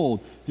is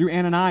told through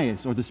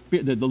Ananias, or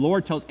the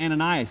Lord tells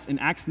Ananias in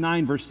Acts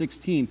 9, verse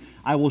 16,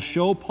 I will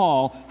show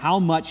Paul how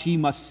much he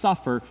must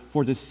suffer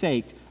for the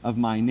sake of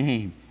my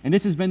name. And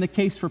this has been the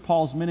case for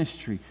Paul's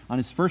ministry. On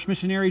his first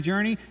missionary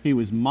journey, he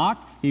was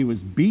mocked, he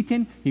was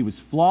beaten, he was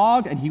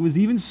flogged, and he was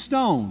even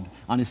stoned.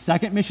 On his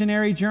second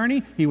missionary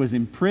journey, he was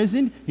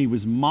imprisoned, he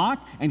was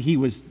mocked, and he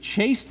was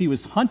chased. He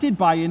was hunted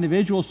by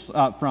individuals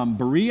from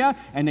Berea,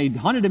 and they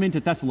hunted him into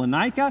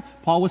Thessalonica.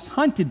 Paul was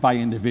hunted by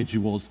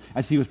individuals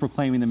as he was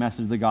proclaiming the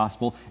message of the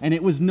gospel. And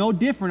it was no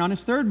different on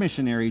his third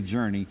missionary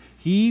journey.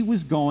 He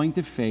was going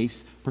to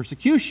face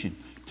persecution,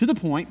 to the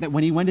point that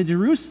when he went to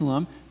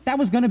Jerusalem, that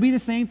was going to be the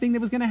same thing that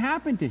was going to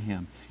happen to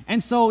him.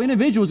 And so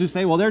individuals who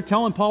say, well, they're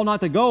telling Paul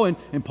not to go,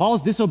 and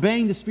Paul's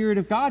disobeying the Spirit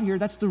of God here,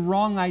 that's the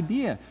wrong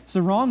idea. It's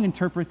the wrong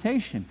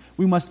interpretation.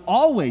 We must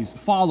always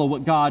follow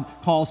what God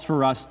calls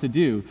for us to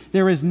do.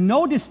 There is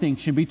no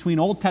distinction between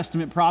Old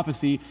Testament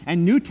prophecy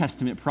and New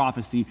Testament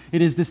prophecy.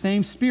 It is the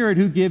same Spirit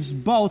who gives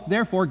both.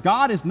 Therefore,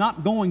 God is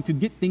not going to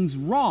get things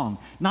wrong,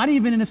 not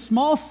even in a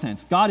small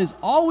sense. God is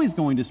always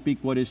going to speak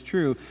what is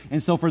true.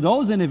 And so for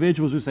those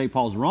individuals who say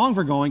Paul's wrong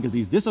for going because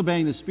he's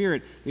disobeying the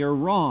Spirit, they are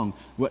wrong.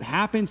 What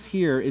happens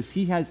here is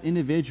he has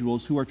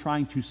individuals who are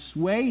trying to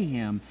sway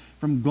him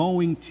from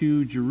going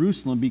to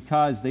Jerusalem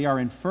because they are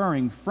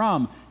inferring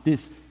from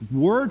this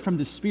word from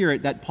the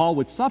Spirit that Paul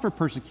would suffer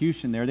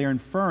persecution there. They're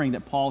inferring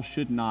that Paul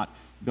should not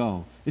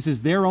go. This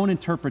is their own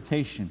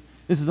interpretation.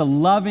 This is a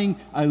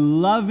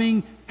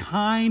loving,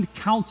 kind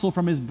counsel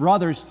from his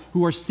brothers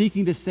who are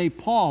seeking to say,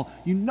 Paul,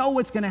 you know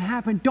what's going to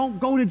happen. Don't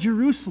go to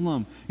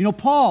Jerusalem.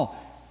 Paul,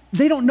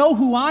 they don't know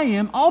who I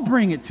am. I'll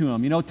bring it to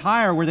them.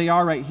 Tyre, where they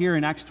are right here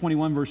in Acts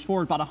 21, verse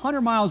 4, about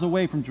 100 miles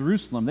away from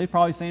Jerusalem. They're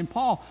probably saying,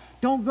 Paul,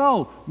 don't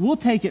go. We'll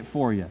take it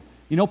for you.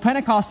 You know,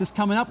 Pentecost is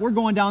coming up. We're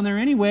going down there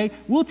anyway.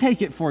 We'll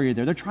take it for you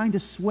there. They're trying to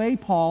sway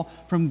Paul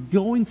from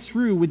going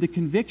through with the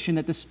conviction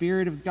that the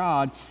Spirit of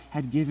God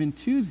had given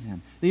to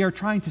them. They are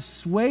trying to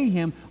sway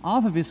him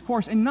off of his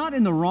course, and not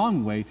in the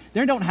wrong way.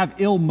 They don't have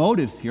ill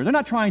motives here. They're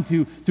not trying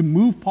to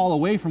move Paul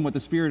away from what the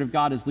Spirit of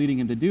God is leading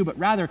him to do, but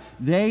rather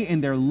they,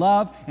 in their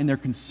love and their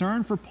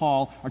concern for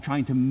Paul, are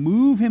trying to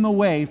move him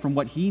away from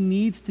what he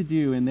needs to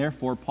do. And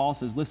therefore, Paul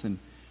says, listen,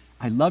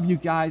 I love you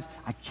guys.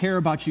 I care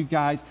about you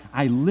guys.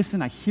 I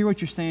listen. I hear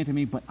what you're saying to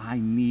me, but I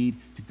need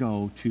to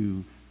go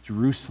to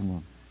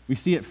Jerusalem. We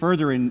see it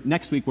further in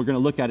next week. We're going to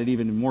look at it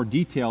even in more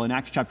detail in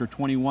Acts chapter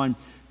 21,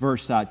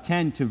 verse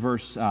 10 to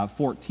verse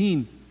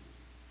 14.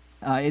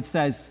 It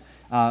says,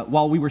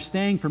 while we were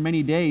staying for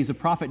many days, a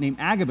prophet named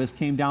Agabus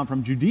came down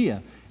from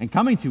Judea. And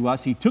coming to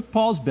us, he took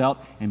Paul's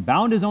belt and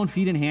bound his own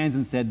feet and hands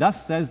and said,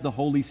 thus says the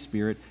Holy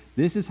Spirit,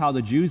 this is how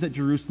the Jews at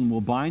Jerusalem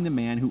will bind the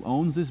man who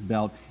owns this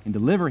belt and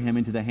deliver him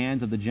into the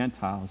hands of the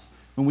Gentiles.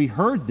 When we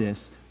heard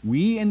this,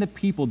 we and the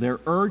people there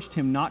urged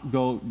him not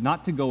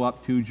to go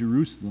up to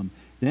Jerusalem.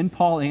 Then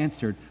Paul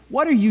answered,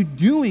 what are you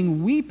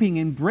doing, weeping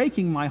and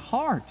breaking my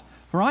heart?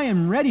 For I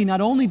am ready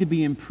not only to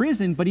be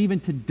imprisoned, but even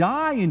to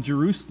die in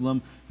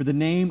Jerusalem for the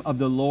name of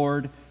the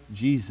Lord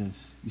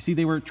Jesus. You see,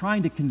 they were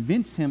trying to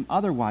convince him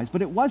otherwise,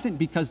 but it wasn't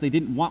because they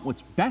didn't want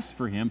what's best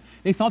for him.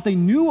 They thought they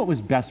knew what was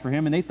best for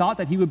him, and they thought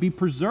that he would be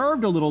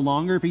preserved a little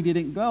longer if he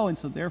didn't go, and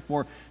so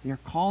therefore they are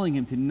calling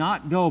him to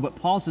not go. But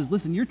Paul says,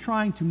 listen, you're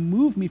trying to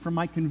move me from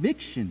my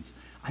convictions.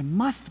 I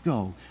must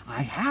go.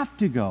 I have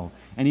to go.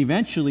 And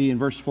eventually in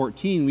verse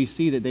 14, we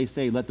see that they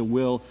say, let the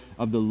will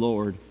of the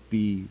Lord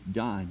be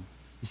done.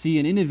 You see,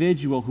 an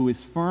individual who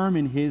is firm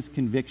in his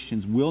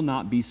convictions will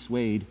not be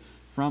swayed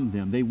from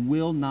them. They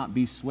will not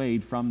be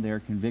swayed from their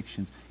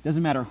convictions. It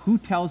doesn't matter who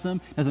tells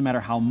them, doesn't matter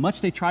how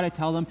much they try to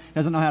tell them,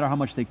 doesn't matter how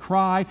much they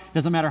cry,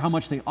 doesn't matter how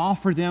much they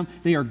offer them,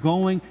 they are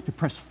going to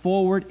press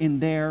forward in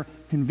their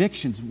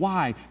convictions.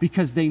 Why?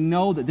 Because they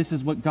know that this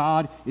is what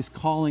God is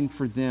calling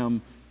for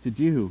them to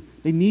do.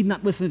 They need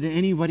not listen to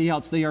anybody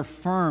else. They are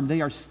firm,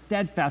 they are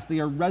steadfast, they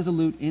are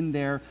resolute in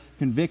their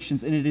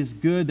convictions. And it is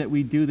good that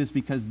we do this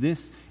because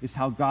this is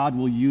how God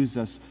will use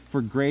us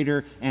for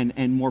greater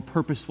and more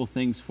purposeful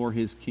things for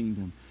His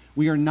kingdom.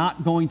 We are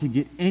not going to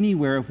get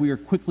anywhere if we are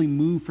quickly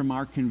moved from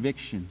our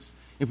convictions.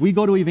 If we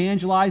go to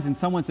evangelize and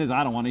someone says,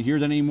 I don't want to hear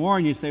that anymore,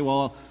 and you say,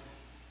 well,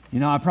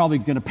 I'm probably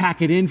going to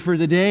pack it in for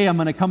the day. I'm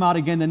going to come out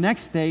again the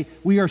next day.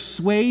 We are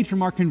swayed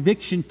from our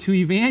conviction to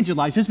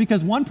evangelize. Just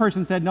because one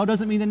person said no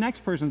doesn't mean the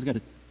next person's going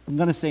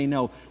to say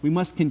no. We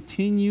must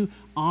continue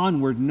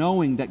onward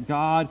knowing that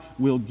God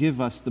will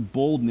give us the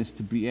boldness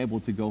to be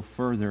able to go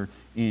further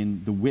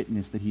in the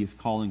witness that He is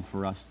calling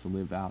for us to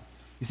live out.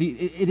 You see,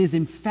 it is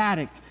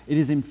emphatic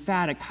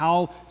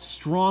how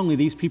strongly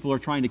these people are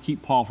trying to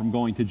keep Paul from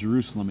going to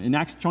Jerusalem. In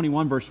Acts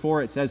 21, verse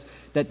 4, it says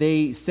that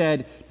they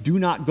said, do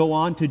not go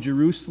on to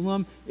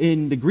Jerusalem.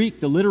 In the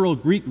Greek, the literal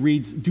Greek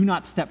reads, do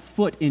not step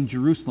foot in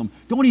Jerusalem.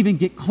 Don't even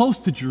get close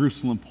to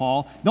Jerusalem,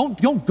 Paul.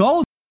 Don't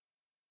go.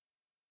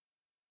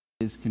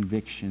 His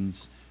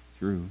convictions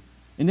through.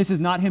 And this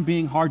is not him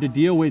being hard to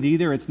deal with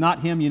either. It's not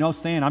him,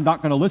 saying, I'm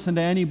not going to listen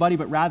to anybody,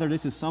 but rather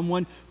this is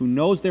someone who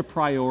knows their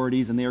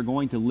priorities and they are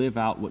going to live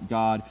out what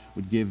God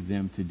would give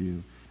them to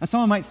do. Now,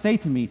 someone might say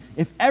to me,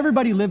 if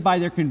everybody lived by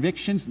their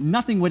convictions,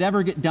 nothing would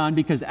ever get done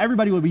because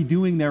everybody would be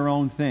doing their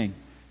own thing.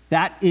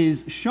 That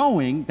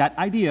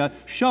idea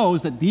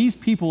shows that these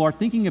people are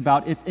thinking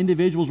about if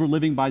individuals were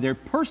living by their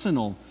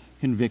personal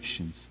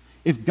convictions.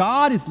 If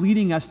God is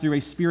leading us through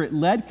a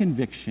Spirit-led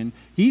conviction,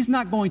 He's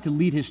not going to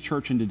lead His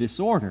church into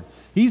disorder.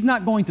 He's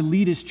not going to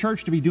lead His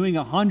church to be doing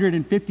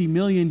 150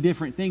 million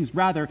different things.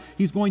 Rather,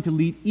 He's going to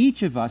lead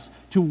each of us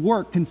to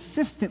work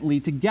consistently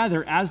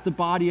together as the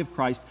body of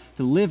Christ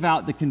to live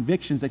out the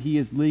convictions that He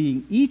is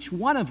leading each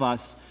one of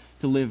us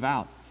to live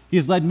out. He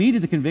has led me to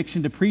the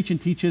conviction to preach and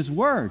teach His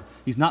Word.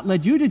 He's not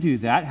led you to do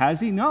that,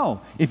 has He?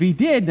 No. If He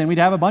did, then we'd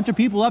have a bunch of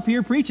people up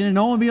here preaching and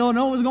no one would be able to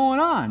know what's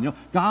going on.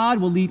 God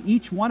will lead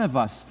each one of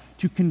us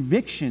to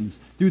convictions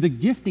through the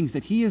giftings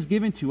that He has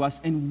given to us,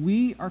 and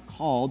we are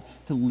called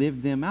to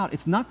live them out.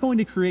 It's not going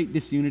to create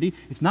disunity.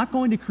 It's not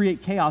going to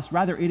create chaos.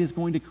 Rather, it is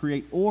going to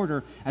create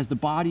order as the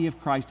body of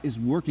Christ is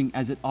working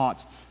as it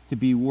ought to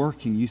be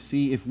working. You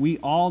see, if we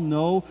all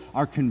know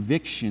our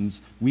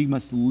convictions, we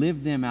must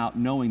live them out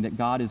knowing that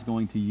God is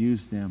going to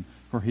use them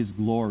for His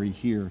glory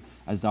here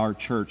as our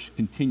church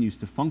continues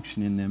to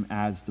function in them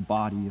as the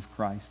body of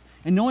Christ.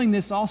 And knowing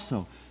this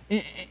also,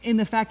 in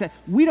the fact that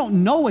we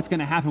don't know what's going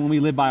to happen when we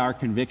live by our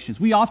convictions.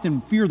 We often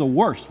fear the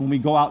worst when we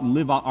go out and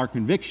live out our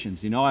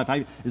convictions.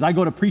 As I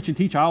go to preach and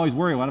teach, I always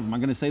worry, am I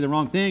going to say the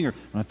wrong thing? Or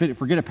when I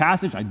forget a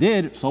passage, I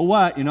did, so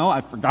what?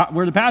 I forgot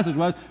where the passage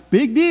was.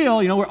 Big deal.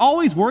 We're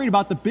always worried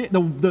about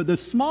the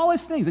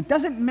smallest things. It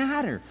doesn't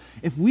matter.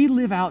 If we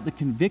live out the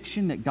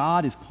conviction that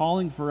God is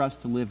calling for us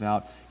to live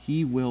out,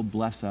 He will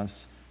bless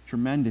us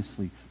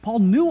tremendously. Paul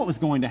knew what was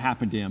going to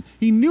happen to him.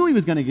 He knew he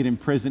was going to get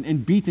imprisoned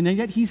and beaten, and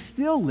yet he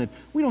still lived.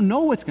 We don't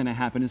know what's going to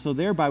happen, and so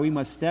thereby we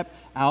must step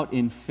out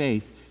in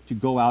faith to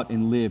go out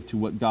and live to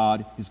what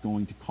God is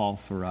going to call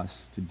for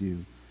us to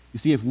do. You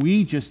see, if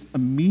we just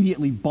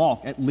immediately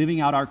balk at living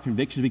out our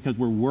convictions because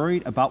we're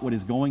worried about what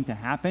is going to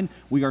happen,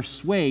 we are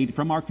swayed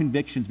from our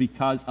convictions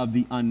because of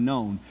the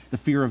unknown, the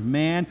fear of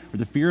man or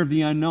the fear of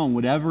the unknown,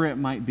 whatever it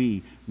might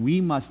be.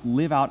 We must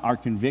live out our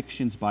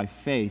convictions by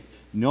faith,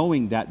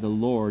 knowing that the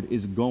Lord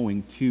is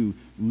going to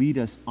lead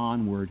us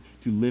onward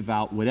to live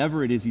out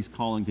whatever it is He's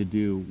calling to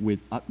do with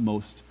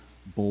utmost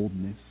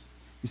boldness.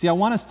 You see, I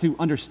want us to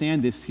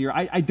understand this here.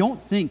 I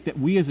don't think that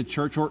we as a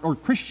church or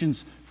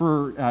Christians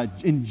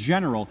in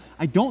general,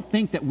 I don't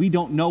think that we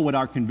don't know what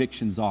our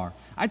convictions are.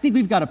 I think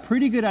we've got a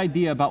pretty good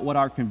idea about what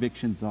our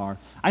convictions are.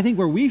 I think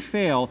where we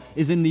fail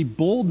is in the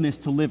boldness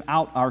to live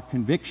out our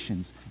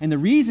convictions. And the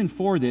reason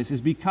for this is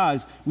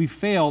because we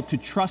fail to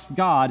trust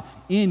God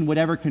in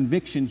whatever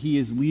conviction He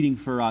is leading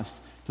for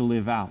us to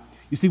live out.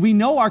 You see, we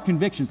know our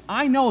convictions.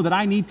 I know that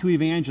I need to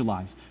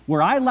evangelize.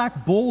 Where I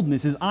lack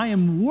boldness is I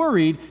am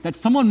worried that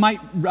someone might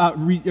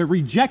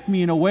reject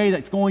me in a way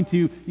that's going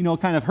to,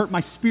 kind of hurt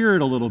my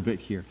spirit a little bit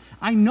here.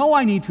 I know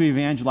I need to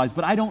evangelize,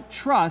 but I don't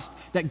trust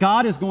that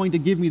God is going to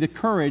give me the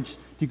courage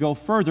to go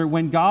further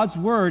when God's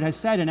Word has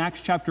said in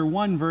Acts chapter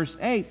 1, verse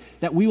 8,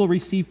 that we will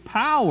receive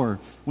power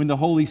when the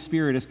Holy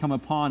Spirit has come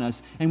upon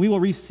us, and we will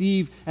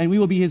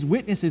be His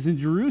witnesses in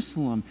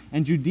Jerusalem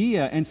and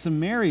Judea and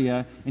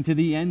Samaria and to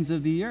the ends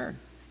of the earth.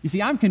 You see,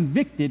 I'm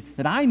convicted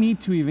that I need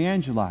to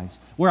evangelize.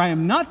 Where I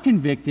am not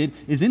convicted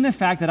is in the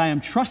fact that I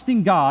am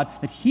trusting God,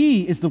 that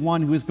He is the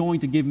one who is going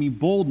to give me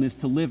boldness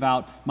to live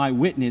out my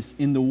witness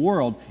in the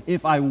world.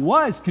 If I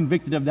was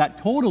convicted of that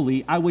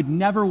totally, I would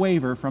never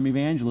waver from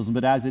evangelism.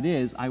 But as it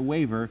is, I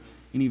waver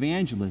in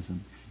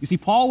evangelism. You see,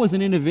 Paul was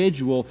an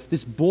individual,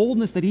 this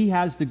boldness that he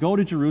has to go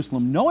to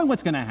Jerusalem, knowing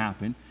what's going to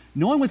happen,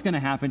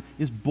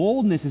 his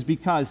boldness is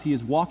because he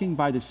is walking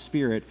by the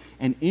Spirit,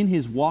 and in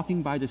his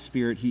walking by the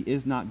Spirit, he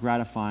is not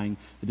gratifying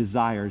the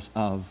desires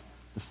of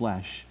the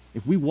flesh.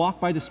 If we walk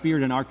by the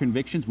Spirit in our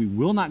convictions, we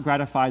will not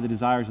gratify the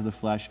desires of the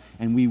flesh,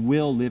 and we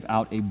will live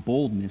out a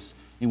boldness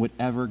in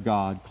whatever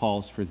God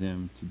calls for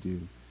them to do.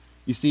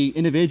 You see,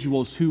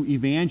 individuals who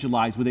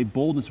evangelize with a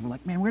boldness, we're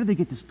like, man, where do they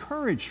get this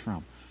courage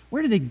from?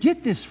 Where do they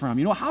get this from?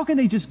 How can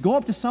they just go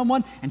up to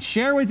someone and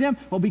share with them?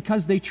 Well,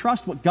 because they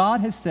trust what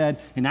God has said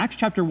in Acts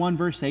chapter 1,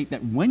 verse 8,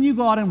 that when you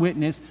go out and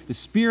witness, the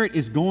Spirit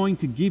is going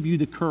to give you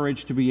the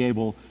courage to be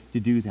able to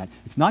do that.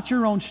 It's not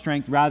your own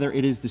strength, rather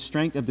it is the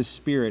strength of the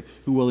Spirit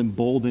who will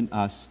embolden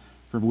us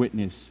for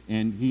witness.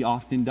 And He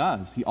often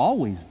does. He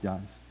always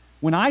does.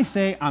 When I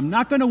say, I'm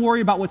not going to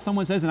worry about what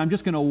someone says and I'm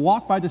just going to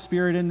walk by the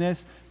Spirit in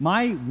this,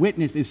 my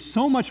witness is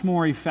so much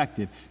more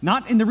effective.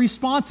 Not in the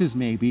responses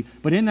maybe,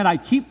 but in that I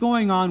keep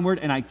going onward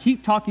and I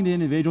keep talking to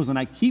individuals and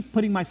I keep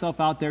putting myself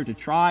out there to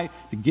try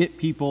to get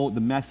people the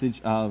message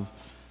of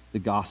the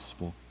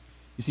gospel.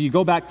 You see, you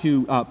go back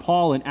to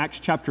Paul in Acts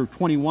chapter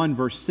 21,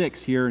 verse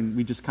 6 here, and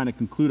we just kind of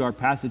conclude our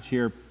passage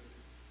here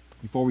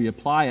before we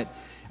apply it.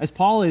 As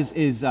Paul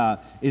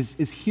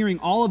is hearing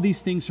all of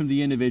these things from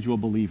the individual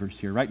believers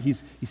here, right?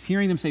 He's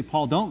hearing them say,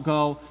 Paul, don't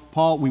go.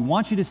 Paul, we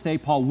want you to stay.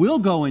 Paul will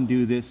go and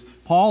do this.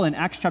 Paul, in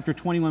Acts chapter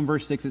 21,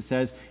 verse 6, it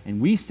says, and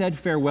we said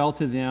farewell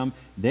to them.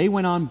 They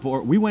went on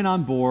board. We went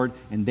on board,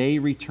 and they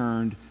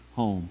returned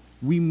home.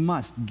 We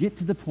must get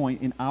to the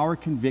point in our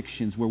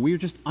convictions where we are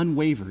just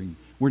unwavering.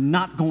 We're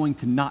not going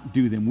to not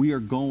do them. We are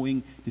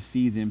going to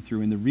see them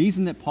through. And the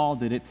reason that Paul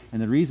did it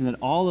and the reason that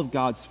all of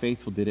God's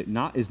faithful did it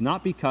is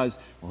not because,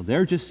 well,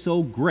 they're just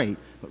so great,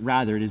 but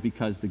rather it is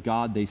because the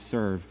God they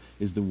serve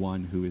is the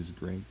one who is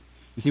great.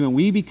 You see, when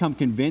we become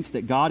convinced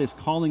that God is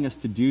calling us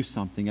to do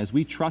something, as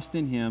we trust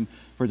in Him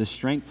for the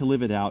strength to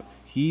live it out,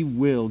 He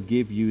will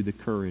give you the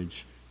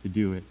courage to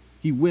do it.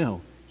 He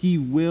will. He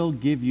will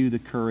give you the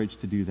courage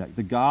to do that.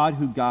 The God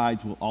who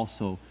guides will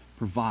also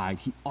provide.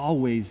 He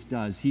always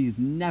does. He's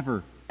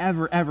never,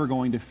 ever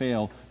going to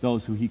fail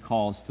those who He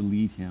calls to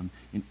lead Him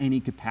in any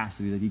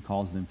capacity that He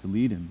calls them to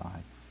lead Him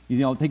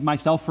by. Take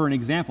myself for an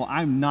example.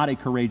 I'm not a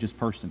courageous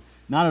person.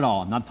 Not at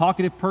all. I'm not a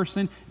talkative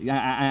person, and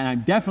I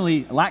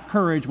definitely lack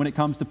courage when it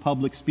comes to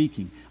public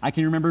speaking. I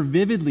can remember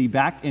vividly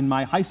back in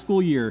my high school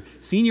year,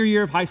 senior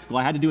year of high school,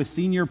 I had to do a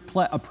senior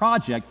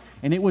project,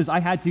 and I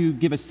had to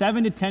give a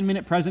 7 to 10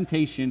 minute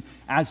presentation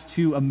as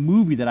to a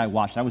movie that I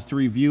watched. I was to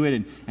review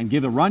it and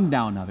give a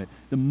rundown of it.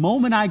 The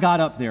moment I got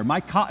up there, my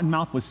cotton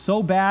mouth was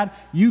so bad,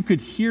 you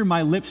could hear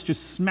my lips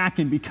just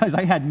smacking because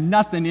I had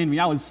nothing in me.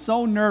 I was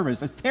so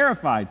nervous. I was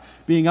terrified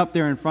being up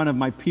there in front of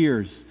my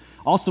peers.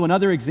 Also,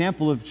 another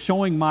example of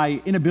showing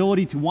my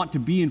inability to want to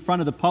be in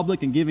front of the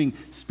public and giving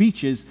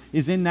speeches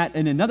is in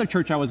another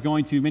church I was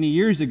going to many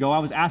years ago, I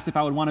was asked if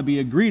I would want to be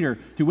a greeter,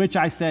 to which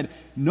I said,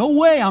 no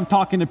way I'm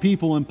talking to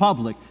people in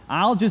public.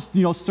 I'll just,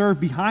 serve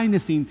behind the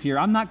scenes here.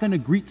 I'm not going to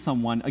greet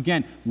someone.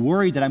 Again,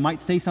 worried that I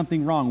might say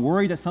something wrong,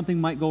 worried that something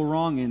might go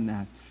wrong in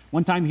that.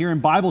 One time here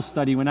in Bible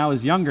study when I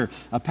was younger,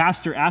 a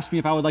pastor asked me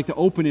if I would like to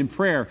open in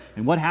prayer.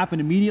 And what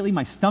happened immediately?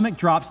 My stomach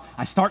drops.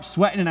 I start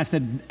sweating and I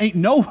said, ain't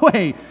no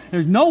way.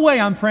 There's no way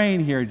I'm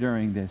praying here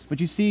during this.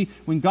 But you see,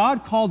 when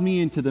God called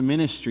me into the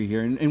ministry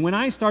here, and when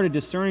I started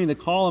discerning the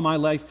call of my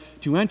life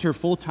to enter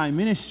full-time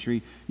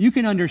ministry, you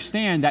can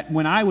understand that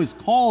when I was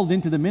called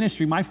into the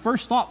ministry, my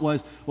first thought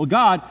was, well,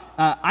 God,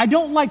 I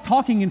don't like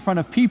talking in front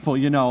of people,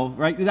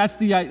 right?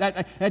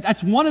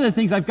 That's one of the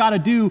things I've got to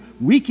do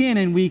week in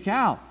and week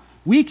out.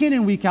 Week in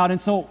and week out. And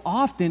so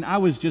often I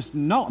was just,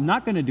 no, I'm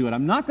not going to do it.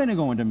 I'm not going to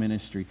go into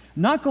ministry.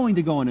 I'm not going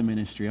to go into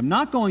ministry. I'm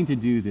not going to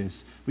do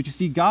this. But you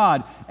see,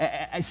 God,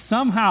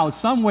 somehow,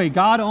 some way,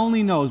 God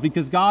only knows,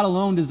 because God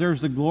alone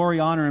deserves the glory,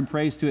 honor, and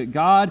praise to it.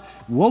 God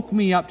woke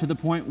me up to the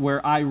point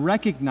where I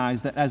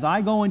recognize that as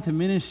I go into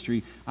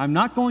ministry, I'm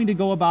not going to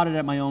go about it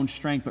at my own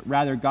strength, but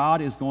rather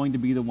God is going to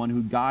be the one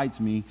who guides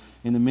me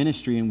in the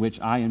ministry in which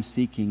I am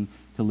seeking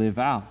to live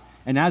out.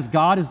 And as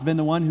God has been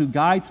the one who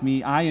guides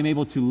me, I am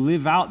able to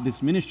live out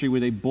this ministry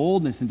with a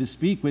boldness and to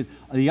speak with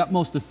the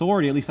utmost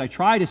authority. At least I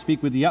try to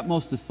speak with the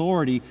utmost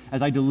authority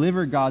as I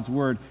deliver God's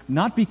word,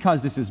 not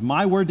because this is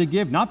my word to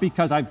give, not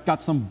because I've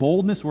got some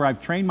boldness where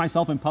I've trained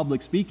myself in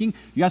public speaking.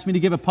 You ask me to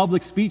give a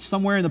public speech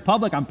somewhere in the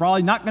public, I'm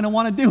probably not going to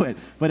want to do it.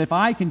 But if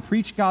I can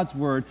preach God's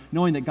word,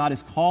 knowing that God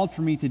has called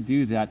for me to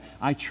do that,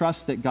 I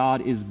trust that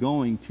God is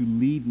going to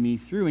lead me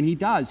through. And He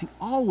does. He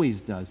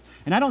always does.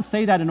 And I don't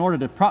say that in order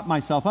to prop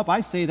myself up.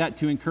 I say that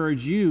to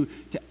encourage you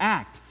to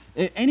act.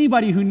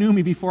 Anybody who knew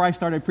me before I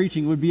started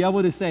preaching would be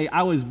able to say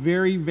I was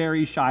very,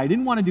 very shy. I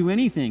didn't want to do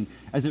anything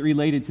as it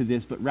related to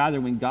this, but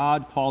rather when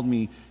God called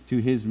me to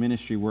His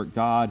ministry work,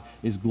 God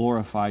is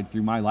glorified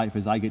through my life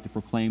as I get to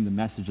proclaim the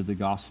message of the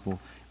gospel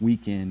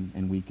week in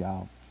and week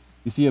out.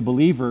 You see, a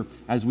believer,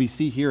 as we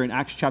see here in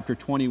Acts chapter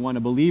 21, a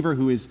believer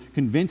who is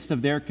convinced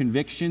of their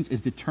convictions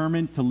is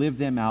determined to live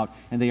them out,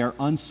 and they are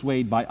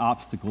unswayed by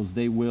obstacles.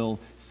 They will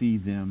see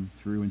them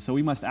through. And so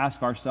we must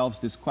ask ourselves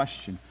this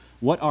question: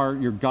 what are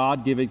your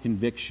God-given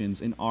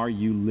convictions, and are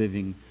you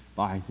living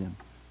by them?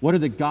 What are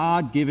the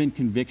God-given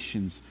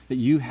convictions that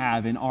you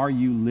have, and are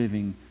you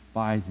living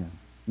by them?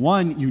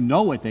 One, you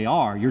know what they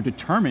are. You're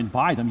determined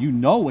by them. You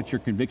know what your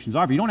convictions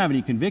are. If you don't have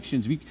any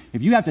convictions,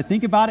 if you have to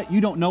think about it,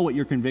 you don't know what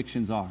your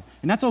convictions are.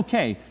 And that's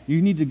okay.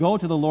 You need to go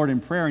to the Lord in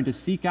prayer and to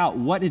seek out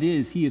what it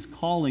is He is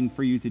calling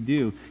for you to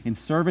do in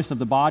service of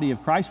the body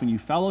of Christ, when you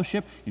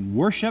fellowship, in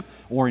worship,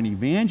 or in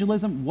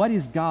evangelism. What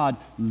is God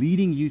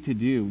leading you to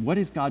do? What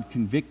is God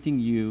convicting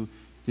you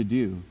to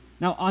do?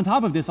 Now, on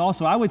top of this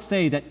also, I would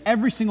say that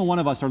every single one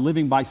of us are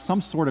living by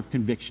some sort of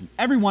conviction.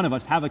 Every one of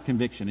us have a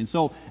conviction. And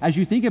so as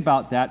you think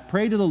about that,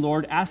 pray to the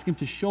Lord, ask Him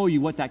to show you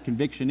what that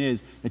conviction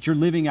is that you're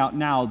living out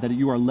now, that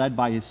you are led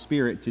by His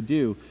Spirit to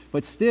do.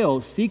 But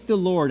still, seek the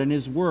Lord and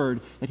His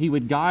Word, that He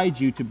would guide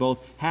you to both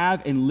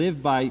have and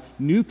live by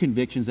new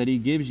convictions that He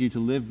gives you to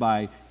live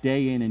by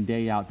day in and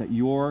day out, that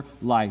your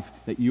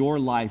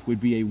life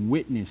would be a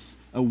witness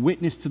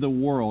to the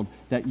world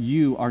that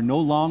you are no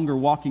longer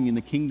walking in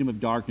the kingdom of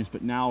darkness,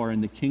 but now are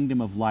in the kingdom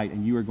of light,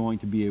 and you are going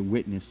to be a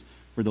witness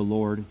for the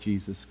Lord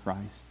Jesus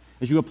Christ.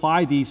 As you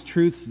apply these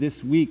truths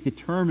this week,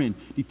 determine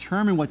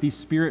what these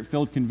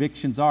Spirit-filled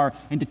convictions are,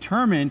 and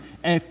determine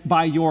if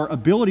by your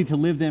ability to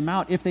live them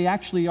out, if they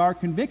actually are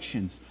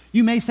convictions.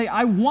 You may say,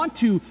 I want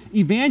to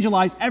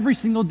evangelize every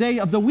single day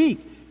of the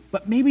week.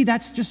 But maybe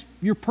that's just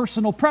your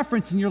personal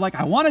preference, and you're like,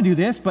 I want to do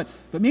this, but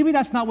maybe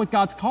that's not what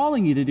God's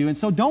calling you to do. And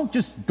so don't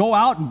just go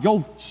out and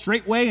go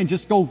straightway and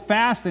just go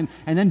fast and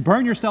then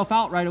burn yourself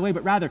out right away,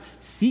 but rather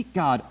seek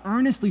God,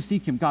 earnestly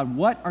seek Him. God,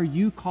 what are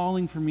you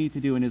calling for me to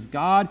do? And as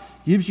God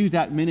gives you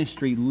that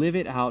ministry, live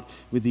it out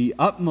with the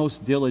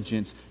utmost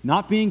diligence,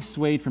 not being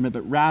swayed from it,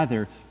 but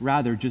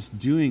rather just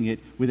doing it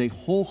with a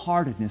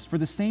wholeheartedness for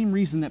the same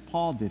reason that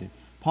Paul did it.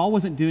 Paul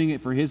wasn't doing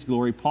it for his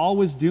glory. Paul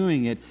was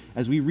doing it,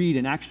 as we read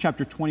in Acts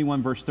chapter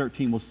 21, verse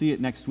 13. We'll see it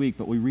next week,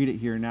 but we read it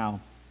here now.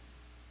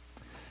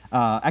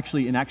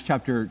 Actually, in Acts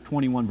chapter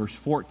 21, verse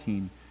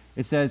 14,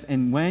 it says,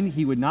 And when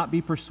he would not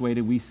be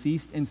persuaded, we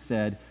ceased and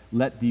said,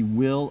 Let the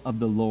will of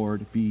the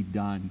Lord be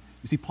done.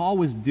 You see, Paul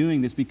was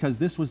doing this because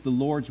this was the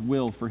Lord's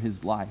will for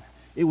his life.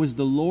 It was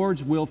the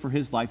Lord's will for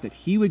his life that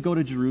he would go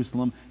to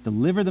Jerusalem,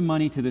 deliver the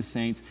money to the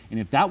saints, and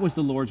if that was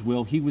the Lord's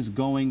will, he was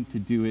going to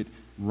do it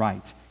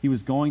right. He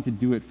was going to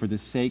do it for the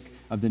sake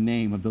of the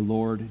name of the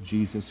Lord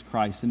Jesus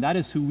Christ. And that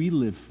is who we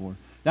live for.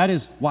 That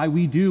is why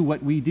we do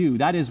what we do.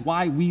 That is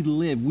why we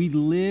live. We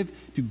live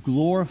to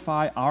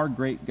glorify our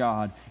great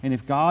God. And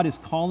if God is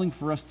calling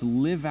for us to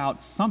live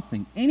out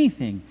something,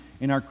 anything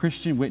in our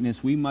Christian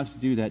witness, we must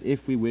do that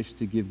if we wish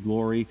to give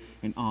glory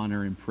and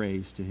honor and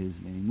praise to His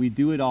name. We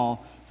do it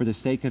all for the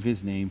sake of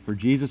His name, for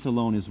Jesus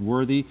alone is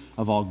worthy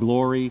of all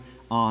glory,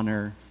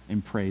 honor,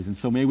 and praise. And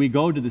so may we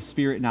go to the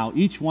Spirit now,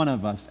 each one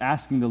of us,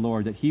 asking the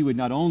Lord that He would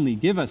not only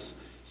give us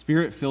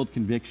Spirit-filled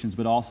convictions,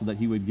 but also that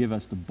He would give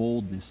us the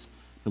boldness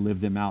to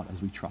live them out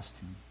as we trust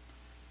Him.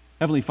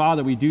 Heavenly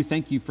Father, we do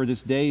thank You for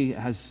this day,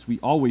 as we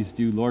always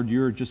do. Lord,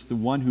 You're just the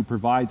one who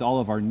provides all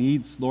of our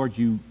needs. Lord,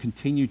 You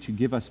continue to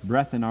give us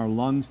breath in our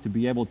lungs to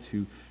be able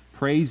to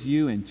praise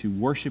you and to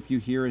worship you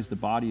here as the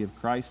body of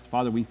Christ.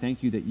 Father, we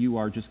thank you that you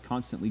are just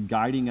constantly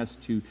guiding us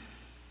to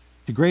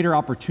greater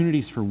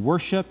opportunities for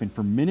worship and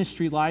for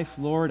ministry life,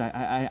 Lord.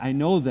 I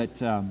know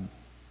that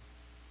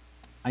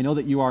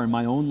you are in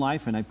my own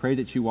life, and I pray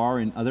that you are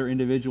in other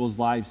individuals'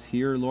 lives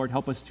here, Lord.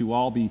 Help us to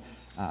all be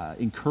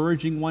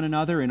encouraging one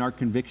another in our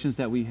convictions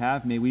that we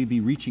have. May we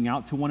be reaching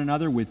out to one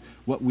another with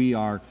what we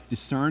are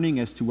discerning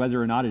as to whether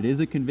or not it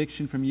is a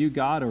conviction from you,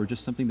 God, or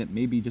just something that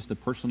may be just a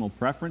personal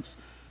preference.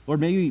 Lord,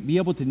 may we be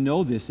able to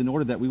know this in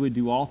order that we would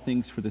do all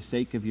things for the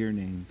sake of your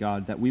name,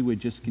 God, that we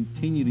would just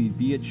continue to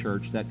be a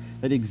church that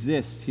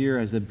exists here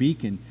as a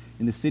beacon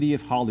in the city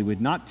of Hollywood,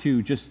 not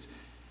to just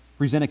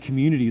present a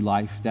community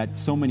life that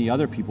so many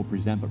other people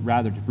present, but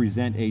rather to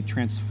present a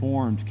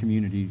transformed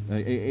community,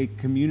 a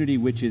community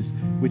which has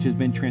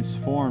been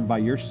transformed by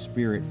your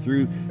Spirit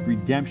through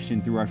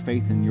redemption, through our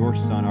faith in your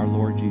Son, our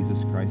Lord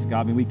Jesus Christ.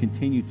 God, may we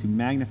continue to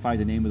magnify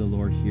the name of the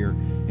Lord here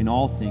in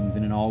all things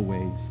and in all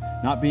ways,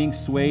 not being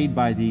swayed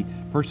by the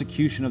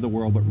persecution of the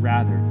world, but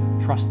rather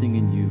trusting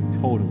in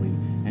you totally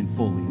and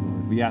fully,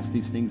 Lord. We ask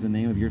these things in the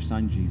name of your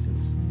Son, Jesus.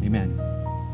 Amen.